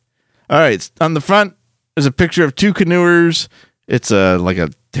right, on the front, there's a picture of two canoers It's like a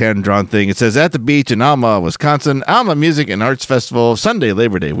hand-drawn thing. It says, at the beach in Alma, Wisconsin, Alma Music and Arts Festival, Sunday,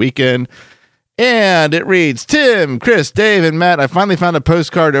 Labor Day weekend. And it reads, Tim, Chris, Dave, and Matt, I finally found a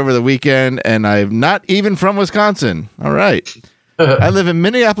postcard over the weekend, and I'm not even from Wisconsin. All right. I live in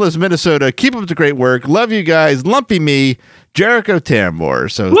Minneapolis, Minnesota. Keep up the great work. Love you guys. Lumpy me, Jericho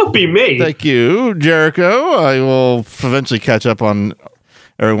Tambor. So Lumpy me. Thank you, Jericho. I will eventually catch up on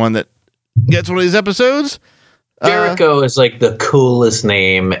everyone that gets one of these episodes. Jericho is like the coolest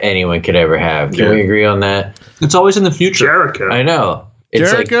name anyone could ever have. Can we agree on that? It's always in the future. Jericho. I know.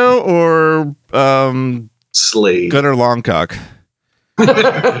 It's Jericho or Slade. Gunnar Longcock.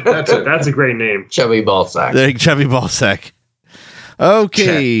 That's a great name. Chubby Ballsack. Chubby Ballsack.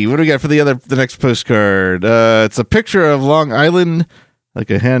 Okay, what do we got for the next postcard? It's a picture of Long Island,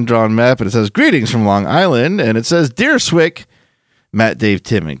 like a hand-drawn map, and it says, greetings from Long Island, and it says, Dear Swick, Matt, Dave,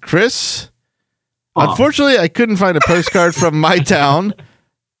 Tim, and Chris. Unfortunately, I couldn't find a postcard from my town.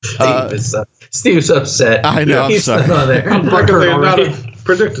 Steve's upset. I know, I'm sorry. How could they not have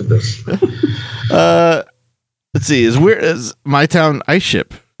predicted this? Let's see, is my town ice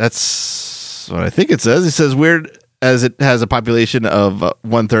ship? That's what I think it says. It says weird as it has a population of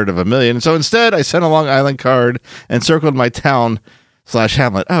 1/3 of a million. So instead, I sent a Long Island card and circled my town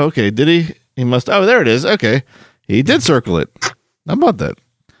 /Hamlet. Oh, okay. Did he? He must. Oh, there it is. Okay. He did circle it. How about that?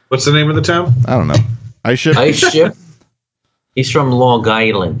 What's the name of the town? I don't know. Ice ship? Ice ship? He's from Long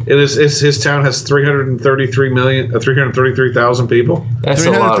Island. It is. His town has 333,000 people. That's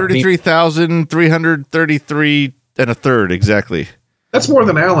a lot of people. 333,333 and a third, exactly. That's more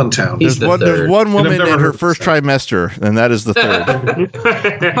than Allentown. There's one woman in her first trimester, and that is the third.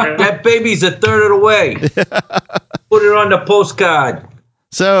 That baby's a third of the way. Put it on the postcard.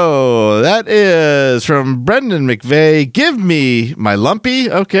 So that is from Brendan McVeigh. Give me my lumpy.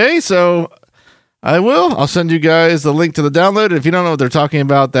 Okay, so I will. I'll send you guys the link to the download. If you don't know what they're talking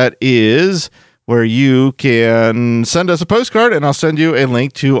about, that is where you can send us a postcard, and I'll send you a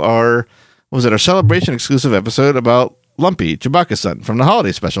link to our celebration exclusive episode about Lumpy, Chewbacca's son, from the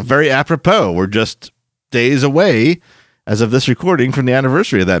holiday special. Very apropos. We're just days away, as of this recording, from the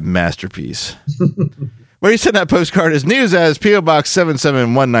anniversary of that masterpiece. Where you send that postcard is NEOZAZ, P.O. Box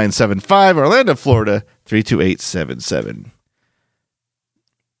 771975, Orlando, Florida 32877.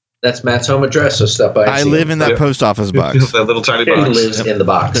 That's Matt's home address, so stop by. I live in that post office box. That little tiny box. He lives in the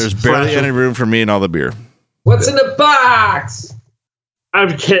box. There's barely any room for me and all the beer. What's in the box?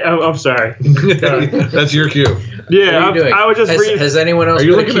 I'm sorry. That's your cue. Yeah, I was just reading. Has anyone else? Are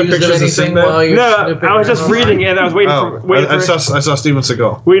you looking at pictures of Sinbad? No, I was just reading and I was waiting for. I saw Steven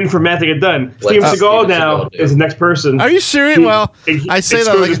Seagal. Waiting for Matt to get done. Steven Seagal now is the next person. Are you serious? Well, I say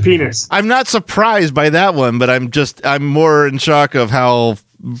that like his penis. I'm not surprised by that one, but I'm more in shock of how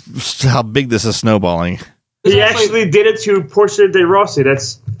big this is snowballing. He actually did it to Portia de Rossi.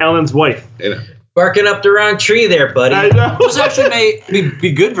 That's Ellen's wife. Barking up the wrong tree there, buddy. I know. This actually may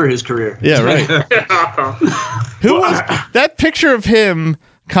be good for his career. Yeah, right. Who was that picture of him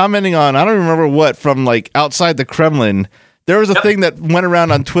commenting on, I don't remember what, from like outside the Kremlin? There was a thing that went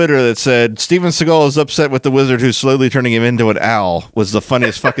around on Twitter that said, Steven Seagal is upset with the wizard who's slowly turning him into an owl. Was the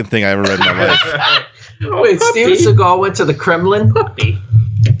funniest fucking thing I ever read in my life. Wait, Steven Seagal went to the Kremlin?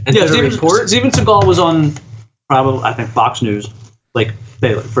 And yeah, Steven Seagal was on probably, I think, Fox News. Like,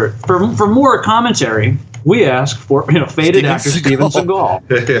 for more commentary, we ask for faded actor Steven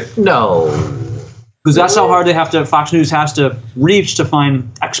Seagal. No, because that's how hard Fox News has to reach to find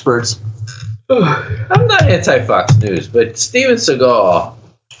experts. I'm not anti-Fox News, but Steven Seagal.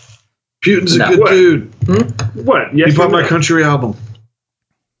 Putin's a good dude. What? Yes, he bought my country album.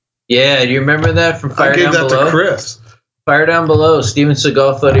 Yeah, do you remember that from Fire Down Below? I gave that to Chris. Fire Down Below, Steven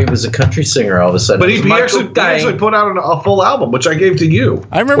Seagal thought he was a country singer all of a sudden. But he actually put out a full album, which I gave to you.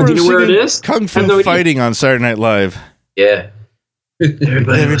 I remember do you know where it is? Kung Fu Fighting on Saturday Night Live. Yeah.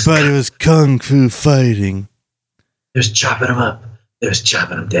 Everybody was Kung Fu Fighting. There's chopping him up. There's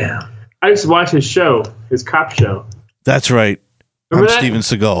chopping him down. I used to watch his show, his cop show. That's right. Remember I'm Steven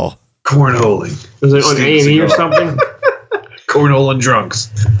Seagal. Cornholing. Was it on A&E or something? Cornholing drunks.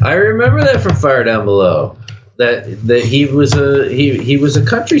 I remember that from Fire Down Below. That he was a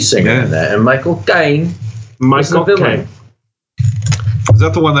country singer in that, and Michael Caine was the villain. Is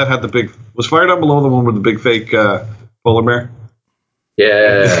that the one that had the big? Was Fire Down Below the one with the big fake polar bear?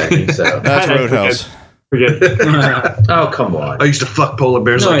 Yeah, I think so. That's Roadhouse. Forget it. Oh, come on! I used to fuck polar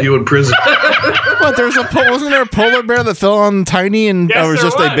bears like you in prison. What? Wasn't there a polar bear that fell on Tiny, or was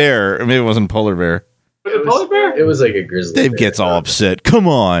just a bear? Or maybe it wasn't polar bear. It was like a grizzly. Dave gets all upset. Come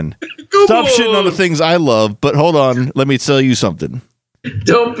on. Stop shitting on the things I love, but hold on. Let me tell you something.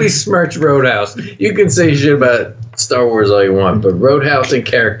 Don't besmirch Roadhouse. You can say shit about Star Wars all you want, but Roadhouse and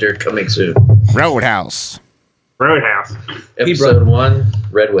character coming soon. Roadhouse. Episode 1,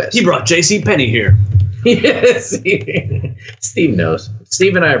 Red West. He brought J.C. Penney here. Yes. Steve knows.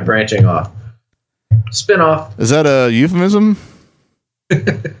 Steve and I are branching off. Spin-off. Is that a euphemism?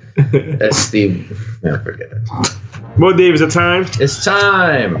 That's Steve. No, forget it. Well, Dave, is it time? It's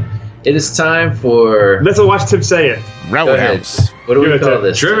time. It is time for... Let's watch Tim say it. Roadhouse. What do we call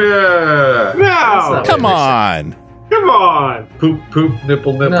this? Trivia. No. Come on. Poop,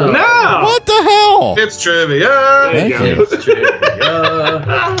 nipple. No. What the hell? It's trivia. There you go. It's trivia.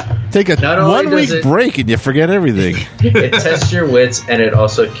 Take a 1 week break and you forget everything. It tests your wits and it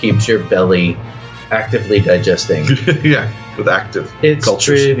also keeps your belly actively digesting. Yeah, with active It's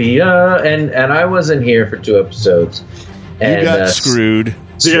cultures. trivia. And I wasn't here for 2 episodes. And, You got screwed.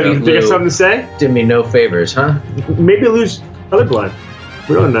 Do you have something to say? Did me no favors, huh? Maybe lose other blood.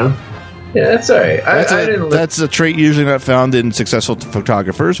 We don't know. Yeah, that's all right. That's a trait usually not found in successful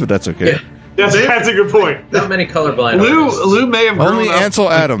photographers, but that's okay. Yeah. That's a good point. Not many colorblind artists. Lou may have grown Only up. Ansel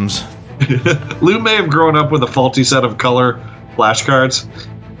Adams. Lou may have grown up with a faulty set of color flashcards.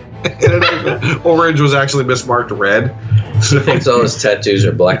 Orange was actually mismarked red. He thinks all his tattoos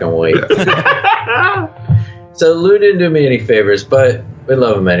are black and white. So Lou didn't do me any favors, but we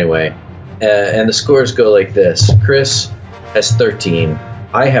love him anyway. And the scores go like this. Chris has 13.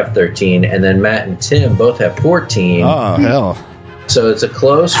 I have 13. And then Matt and Tim both have 14. Oh, hell. So it's a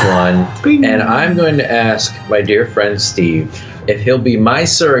close one. And I'm going to ask my dear friend Steve if he'll be my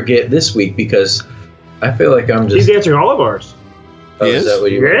surrogate this week because I feel like I'm just... He's answering all of ours. Oh, is that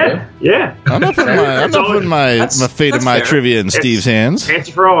what you want to do? Yeah. I'm not putting my fate of my fair. trivia in Steve's hands.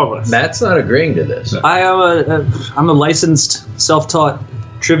 Answer for all of us. Matt's not agreeing to this. I'm a licensed, self-taught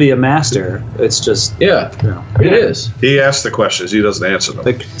trivia master. It's just Yeah, it is. He asks the questions. He doesn't answer them.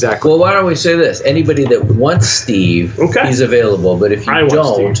 exactly. Well, why don't we say this? Anybody that wants Steve, he's available. But if you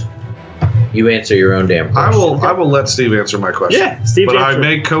don't, you answer your own damn question. I will let Steve answer my question. Yeah, Steve. But I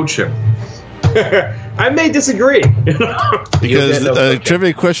may coach him. I may disagree. Because a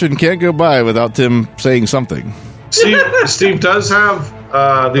trivia question can't go by without Tim saying something. Steve does have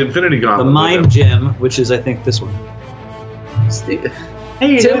the Infinity Gauntlet. The Mind Gem, which is, I think, this one.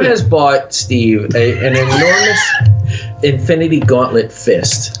 Tim has bought Steve an enormous Infinity Gauntlet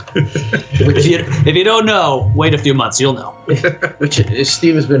fist. If you don't know, wait a few months, you'll know. Which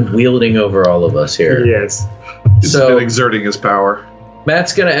Steve has been wielding over all of us here. Yes. He's been exerting his power.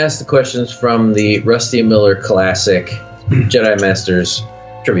 Matt's going to ask the questions from the Rusty Miller classic Jedi Masters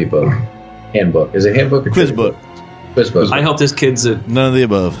trivia book. Handbook. Is it handbook or Quiz book? Quiz book. I hope this kid's a None of the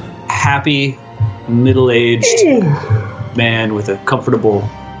above. happy, middle-aged man with a comfortable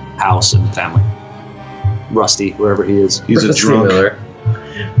house and family. Rusty, wherever he is. He's a drunk, Miller.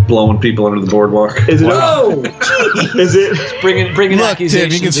 blowing people under the boardwalk. Is it? Whoa! Is it? Bringing Look, accusations.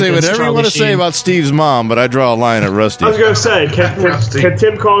 Tim, you can say whatever you want to say about Steve's mom, but I draw a line at Rusty. I was going to say, can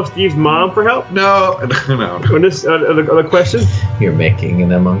Tim call Steve's mom for help? No. On this other question? You're making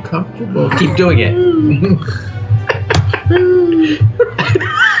them uncomfortable. Keep doing it.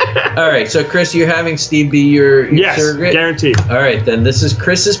 All right, so Chris, you're having Steve be your surrogate? Guaranteed. All right, then this is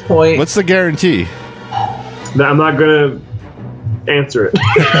Chris's point. What's the guarantee? I'm not going to answer it.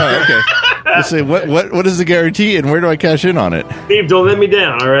 Oh, okay. Let's say what is the guarantee and where do I cash in on it? Steve, don't let me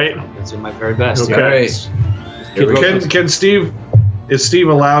down, all right? That's my very best. Okay. All right. Can Steve? Is Steve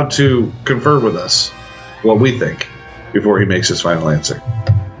allowed to confer with us what we think before he makes his final answer?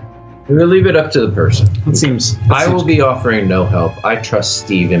 We'll leave it up to the person. I will be offering no help. I trust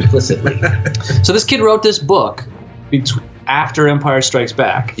Steve implicitly. So this kid wrote this book after Empire Strikes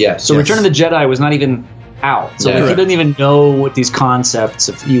Back. Yes. So Return of the Jedi was not even out. So he didn't even know what these concepts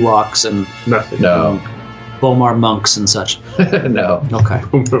of Ewoks and Bomar monks and such. No. Okay.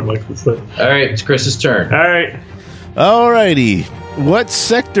 All right, it's Chris's turn. All right. Alrighty. What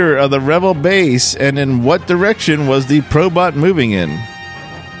sector of the Rebel base and in what direction was the Probot moving in?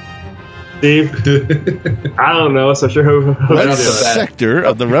 Steve, I don't know, so sure. What sector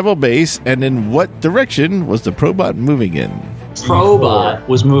of the Rebel base and in what direction was the Probot moving in? Probot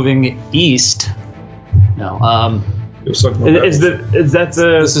was moving east. No. This is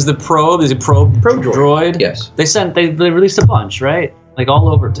the probe? Is it probe droid? Yes. They released a bunch, right? Like all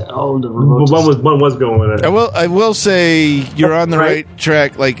over the remote. One was going with it. I will say you're on the right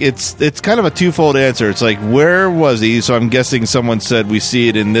track. Like it's kind of a twofold answer. It's like where was he? So I'm guessing someone said we see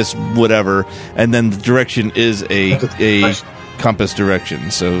it in this whatever, and then the direction is a compass direction.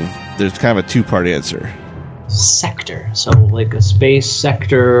 So there's kind of a two-part answer. Sector. So like a space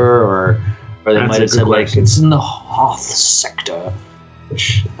sector, or they might have said like it's in the Hoth sector.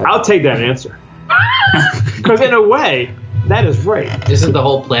 I'll take that answer. Because in a way, that is right. Isn't the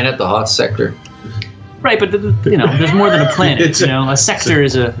whole planet the Hoth sector? Right, but there's more than a planet. A sector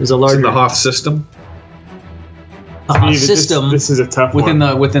is a larger. It's in the Hoth system. The Hoth system. This is a tough within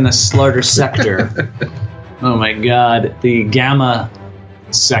one. Within a larger sector. Oh my God, the Gamma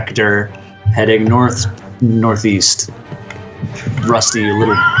sector heading northeast. Rusty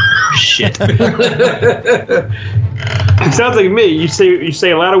little shit. It sounds like me. You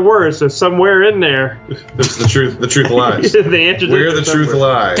say a lot of words, so somewhere in there. That's the truth. The truth lies. The answer. Where the truth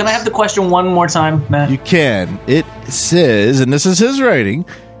lies. Can I have the question one more time, Matt? You can. It says, and this is his writing,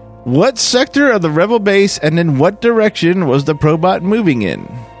 what sector of the Rebel base and in what direction was the Probot moving in?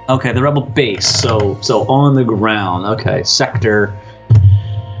 Okay, the Rebel base. So on the ground. Okay, sector.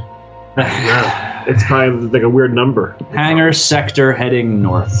 It's probably like a weird number. Hangar sector heading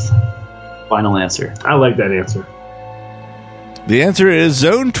north. Final answer. I like that answer. The answer is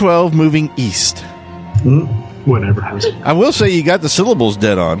Zone 12 moving east. Whatever. I will say you got the syllables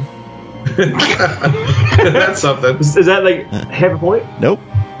dead on. That's something. Is that like half a point? Nope.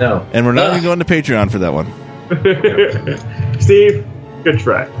 No. And we're not even going to Patreon for that one. Steve, good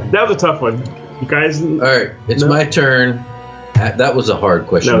try. That was a tough one. You guys. All right, it's my turn. That was a hard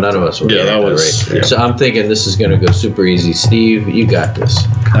question. None of us were. Yeah, that was. Right. Yeah. So I'm thinking this is going to go super easy. Steve, you got this.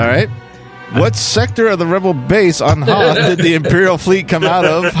 All right. What sector of the Rebel base on Hoth did the Imperial fleet come out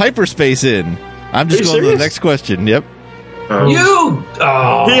of hyperspace in? I'm just going to the next question. Yep. He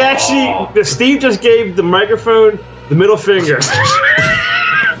actually. Steve just gave the microphone the middle finger.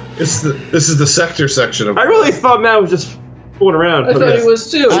 This is the sector section of. I really thought Matt was just fooling around. I thought he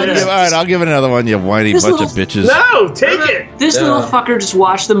was too. All right, I'll give it another one. You whiny bunch of bitches. No, take it. This little fucker just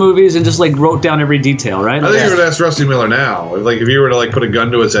watched the movies and just wrote down every detail, right? I think you were to ask Rusty Miller now. If you were to put a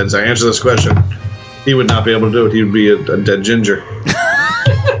gun to his head and say, "Answer this question," he would not be able to do it. He would be a dead ginger.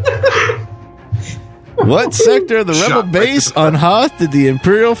 What sector of the Rebel base on Hoth did the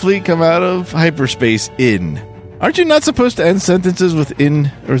Imperial fleet come out of hyperspace in? Aren't you not supposed to end sentences with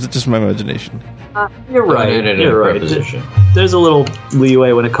 "in," or is it just my imagination? You're right. You're right. There's a little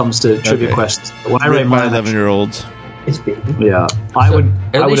leeway when it comes to trivia questions. When I write my 11-year-olds. Yeah, I would.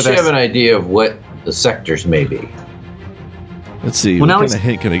 At least you have an idea of what the sectors may be. Let's see. Well, what kind of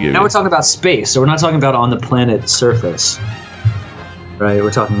hint can I give you? Now we're talking about space, so we're not talking about on the planet's surface, right?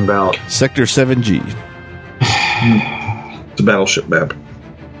 We're talking about Sector 7G. It's a battleship map.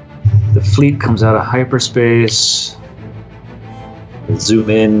 The fleet comes out of hyperspace. They zoom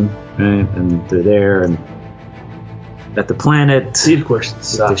in, right, and they're there, and at the planet. Seed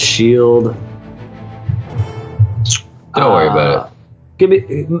questions. The shield. Don't worry about it. Give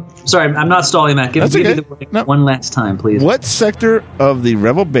me. Sorry, I'm not stalling, Matt. Give me the one last time, please. What sector of the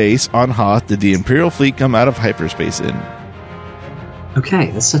Rebel base on Hoth did the Imperial fleet come out of hyperspace in?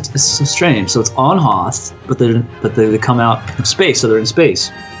 Okay, that's so strange. So it's on Hoth, but they come out of space, so they're in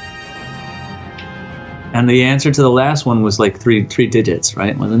space. And the answer to the last one was three digits,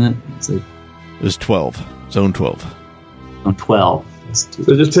 right? Wasn't it? It was 12. Zone 12. Zone 12.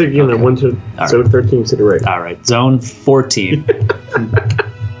 So just taking the 1 to zone 13 consideration. All right, zone 14.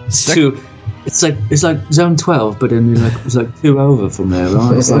 It's like zone 12, but then it's like 2 over from there,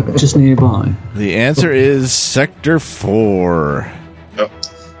 right? It's like just nearby. The answer is sector 4. Oh.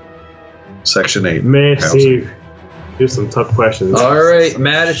 Section 8. Man, Steve. Here's some tough questions. All right,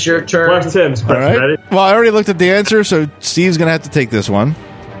 Matt, it's your turn. What's Tim's question? All right. Ready? Well, I already looked at the answer, so Steve's going to have to take this one,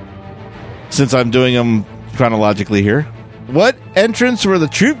 since I'm doing them chronologically here. What entrance were the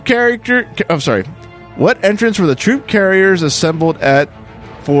troop carriers assembled at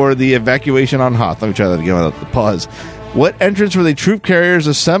for the evacuation on Hoth? Let me try that again without the pause. What entrance were the troop carriers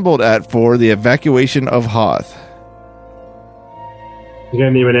assembled at for the evacuation of Hoth? You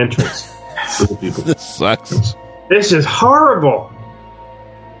gotta name an entrance. This sucks. This is horrible.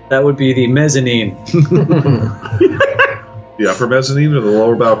 That would be the mezzanine. The upper mezzanine or the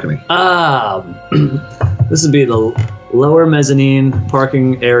lower balcony? This would be the lower mezzanine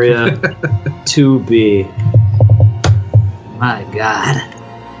parking area 2B. My God.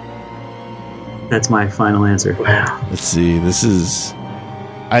 That's my final answer. Wow. Let's see. This is...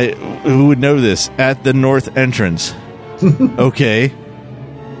 who would know this? At the north entrance. Okay.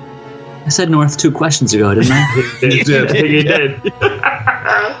 I said north 2 questions ago, didn't I? You did.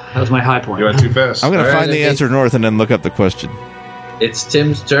 That was my high point. You went too fast. I'm going to find the answer north and then look up the question. It's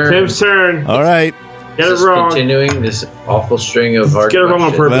Tim's turn. Tim's turn. All right. Get it wrong. Continuing this awful string of hard Get it wrong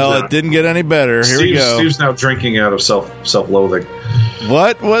on purpose. Well, it didn't get any better. Here we go. Steve's now drinking out of self-loathing.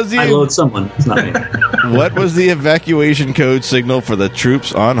 What was I load someone. It's not me. What was the evacuation code signal for the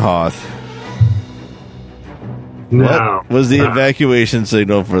troops on Hoth? No. What was the evacuation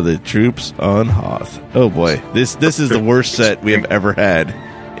signal for the troops on Hoth? Oh boy, this is the worst set we have ever had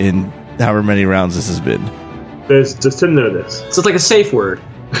in however many rounds this has been. There's just to know this. So it's like a safe word.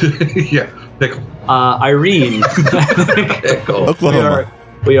 Yeah, pickle. Irene. Oklahoma.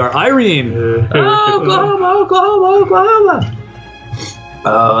 We are Irene. Oklahoma.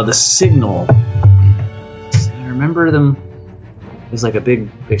 The signal. I remember them. It was like a big,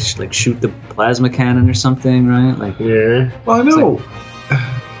 like shoot the plasma cannon or something, right? Like yeah. Well, I know.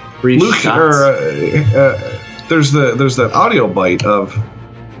 Brief Luke, shots. there's that audio bite of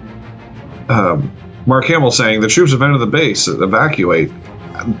Mark Hamill saying the troops have entered the base, evacuate.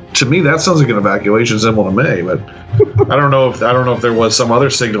 To me, that sounds like an evacuation symbol to me, but I don't know if there was some other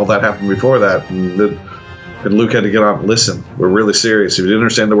signal that happened before that, and Luke had to get on and listen. We're really serious. If you didn't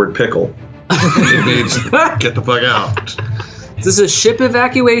understand the word pickle, it means get the fuck out. Is this a ship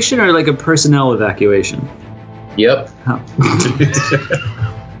evacuation or like a personnel evacuation? Yep. Oh.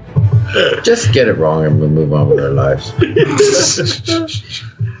 Just get it wrong and we'll move on with our lives.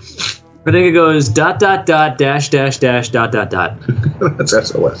 I think it goes ... .. That's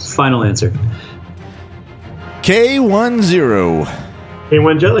SOS. Final answer. K10.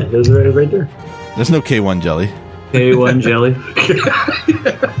 K1 jelly. It was right there. There's no K1 jelly. K1 jelly.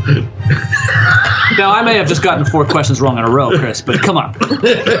 Now, I may have just gotten 4 questions wrong in a row, Chris, but come on.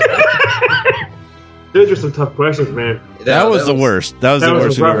 Those are some tough questions, man. That was the worst. That was the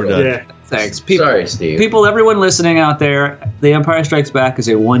worst we've ever done. Yeah. Thanks. Sorry, Steve. People, everyone listening out there, The Empire Strikes Back is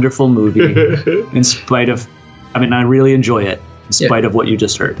a wonderful movie. In spite of, I really enjoy it. In spite of what you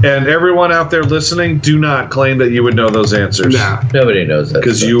just heard. And everyone out there listening, do not claim that you would know those answers. No. Nobody knows that.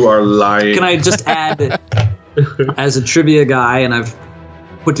 Because you are lying. Can I just add that as a trivia guy, and I've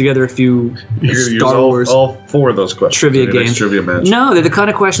put together a few Star Wars all 4 of those questions. trivia games. Trivia match. No, they're the kind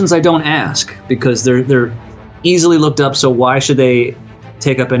of questions I don't ask because they're easily looked up. So why should they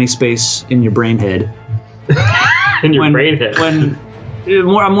take up any space in your brain head? In your brain head. I'm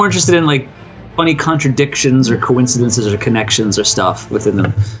more interested in like funny contradictions or coincidences or connections or stuff within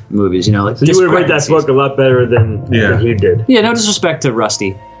the movies. You know, like so you would have read that book a lot better than you did. Yeah, no disrespect to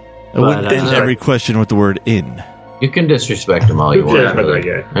Rusty. I wouldn't end every question with the word "in." You can disrespect him all you want. I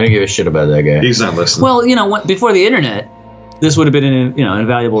don't give a shit about that guy. He's not listening. Well, before the internet, this would have been an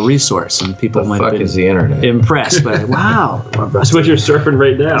invaluable resource, and people might have been the internet? Impressed. But wow, that's what you're surfing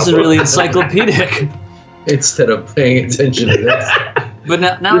right now. This is really encyclopedic. Instead of paying attention to this, but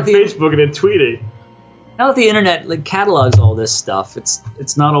now you're Facebooking and tweeting. Now that the internet catalogs all this stuff, it's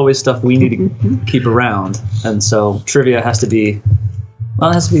not always stuff we need to keep around, and so trivia has to be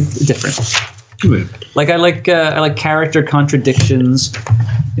different. Like I like character contradictions,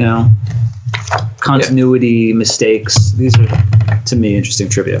 continuity mistakes. These are, to me, interesting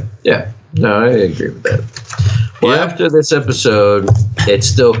trivia. Yeah, no, I agree with that. Well, after this episode, it's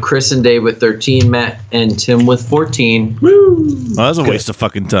still Chris and Dave with 13, Matt and Tim with 14. Woo! Well, that was a waste of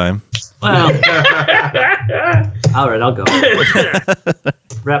fucking time. Well, all right, I'll go.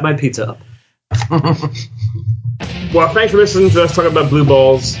 Wrap my pizza up. Well, thanks for listening to us talk about blue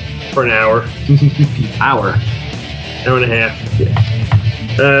balls for an hour. Hour and a half.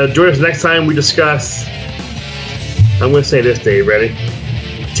 Yeah. Join us next time we discuss. I'm going to say this, Dave. Ready?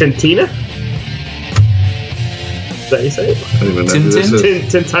 Tintina? Is that how you say it? I don't even know who this is.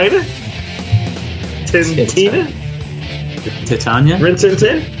 Tintina? Tintina? Titania? Rin Tin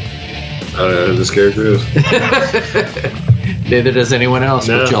Tin? I don't know who this character is. Neither does anyone else,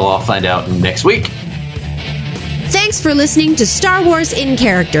 but you'll all find out next week. Thanks for listening to Star Wars in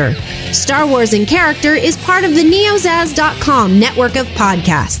Character. Star Wars in Character is part of the NEOZAZ.com network of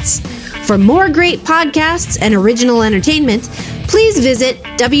podcasts. For more great podcasts and original entertainment, please visit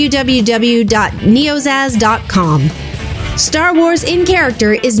www.neozaz.com. Star Wars in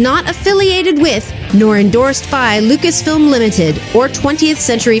Character is not affiliated with nor endorsed by Lucasfilm Limited or 20th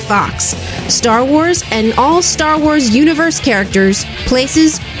Century Fox. Star Wars and all Star Wars universe characters,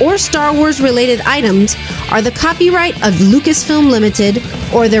 places, or Star Wars related items are the copyright of Lucasfilm Limited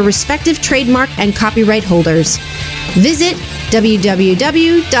or their respective trademark and copyright holders. Visit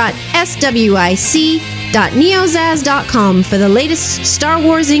www.swic.neozaz.com for the latest Star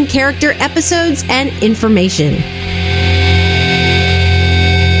Wars in Character episodes and information.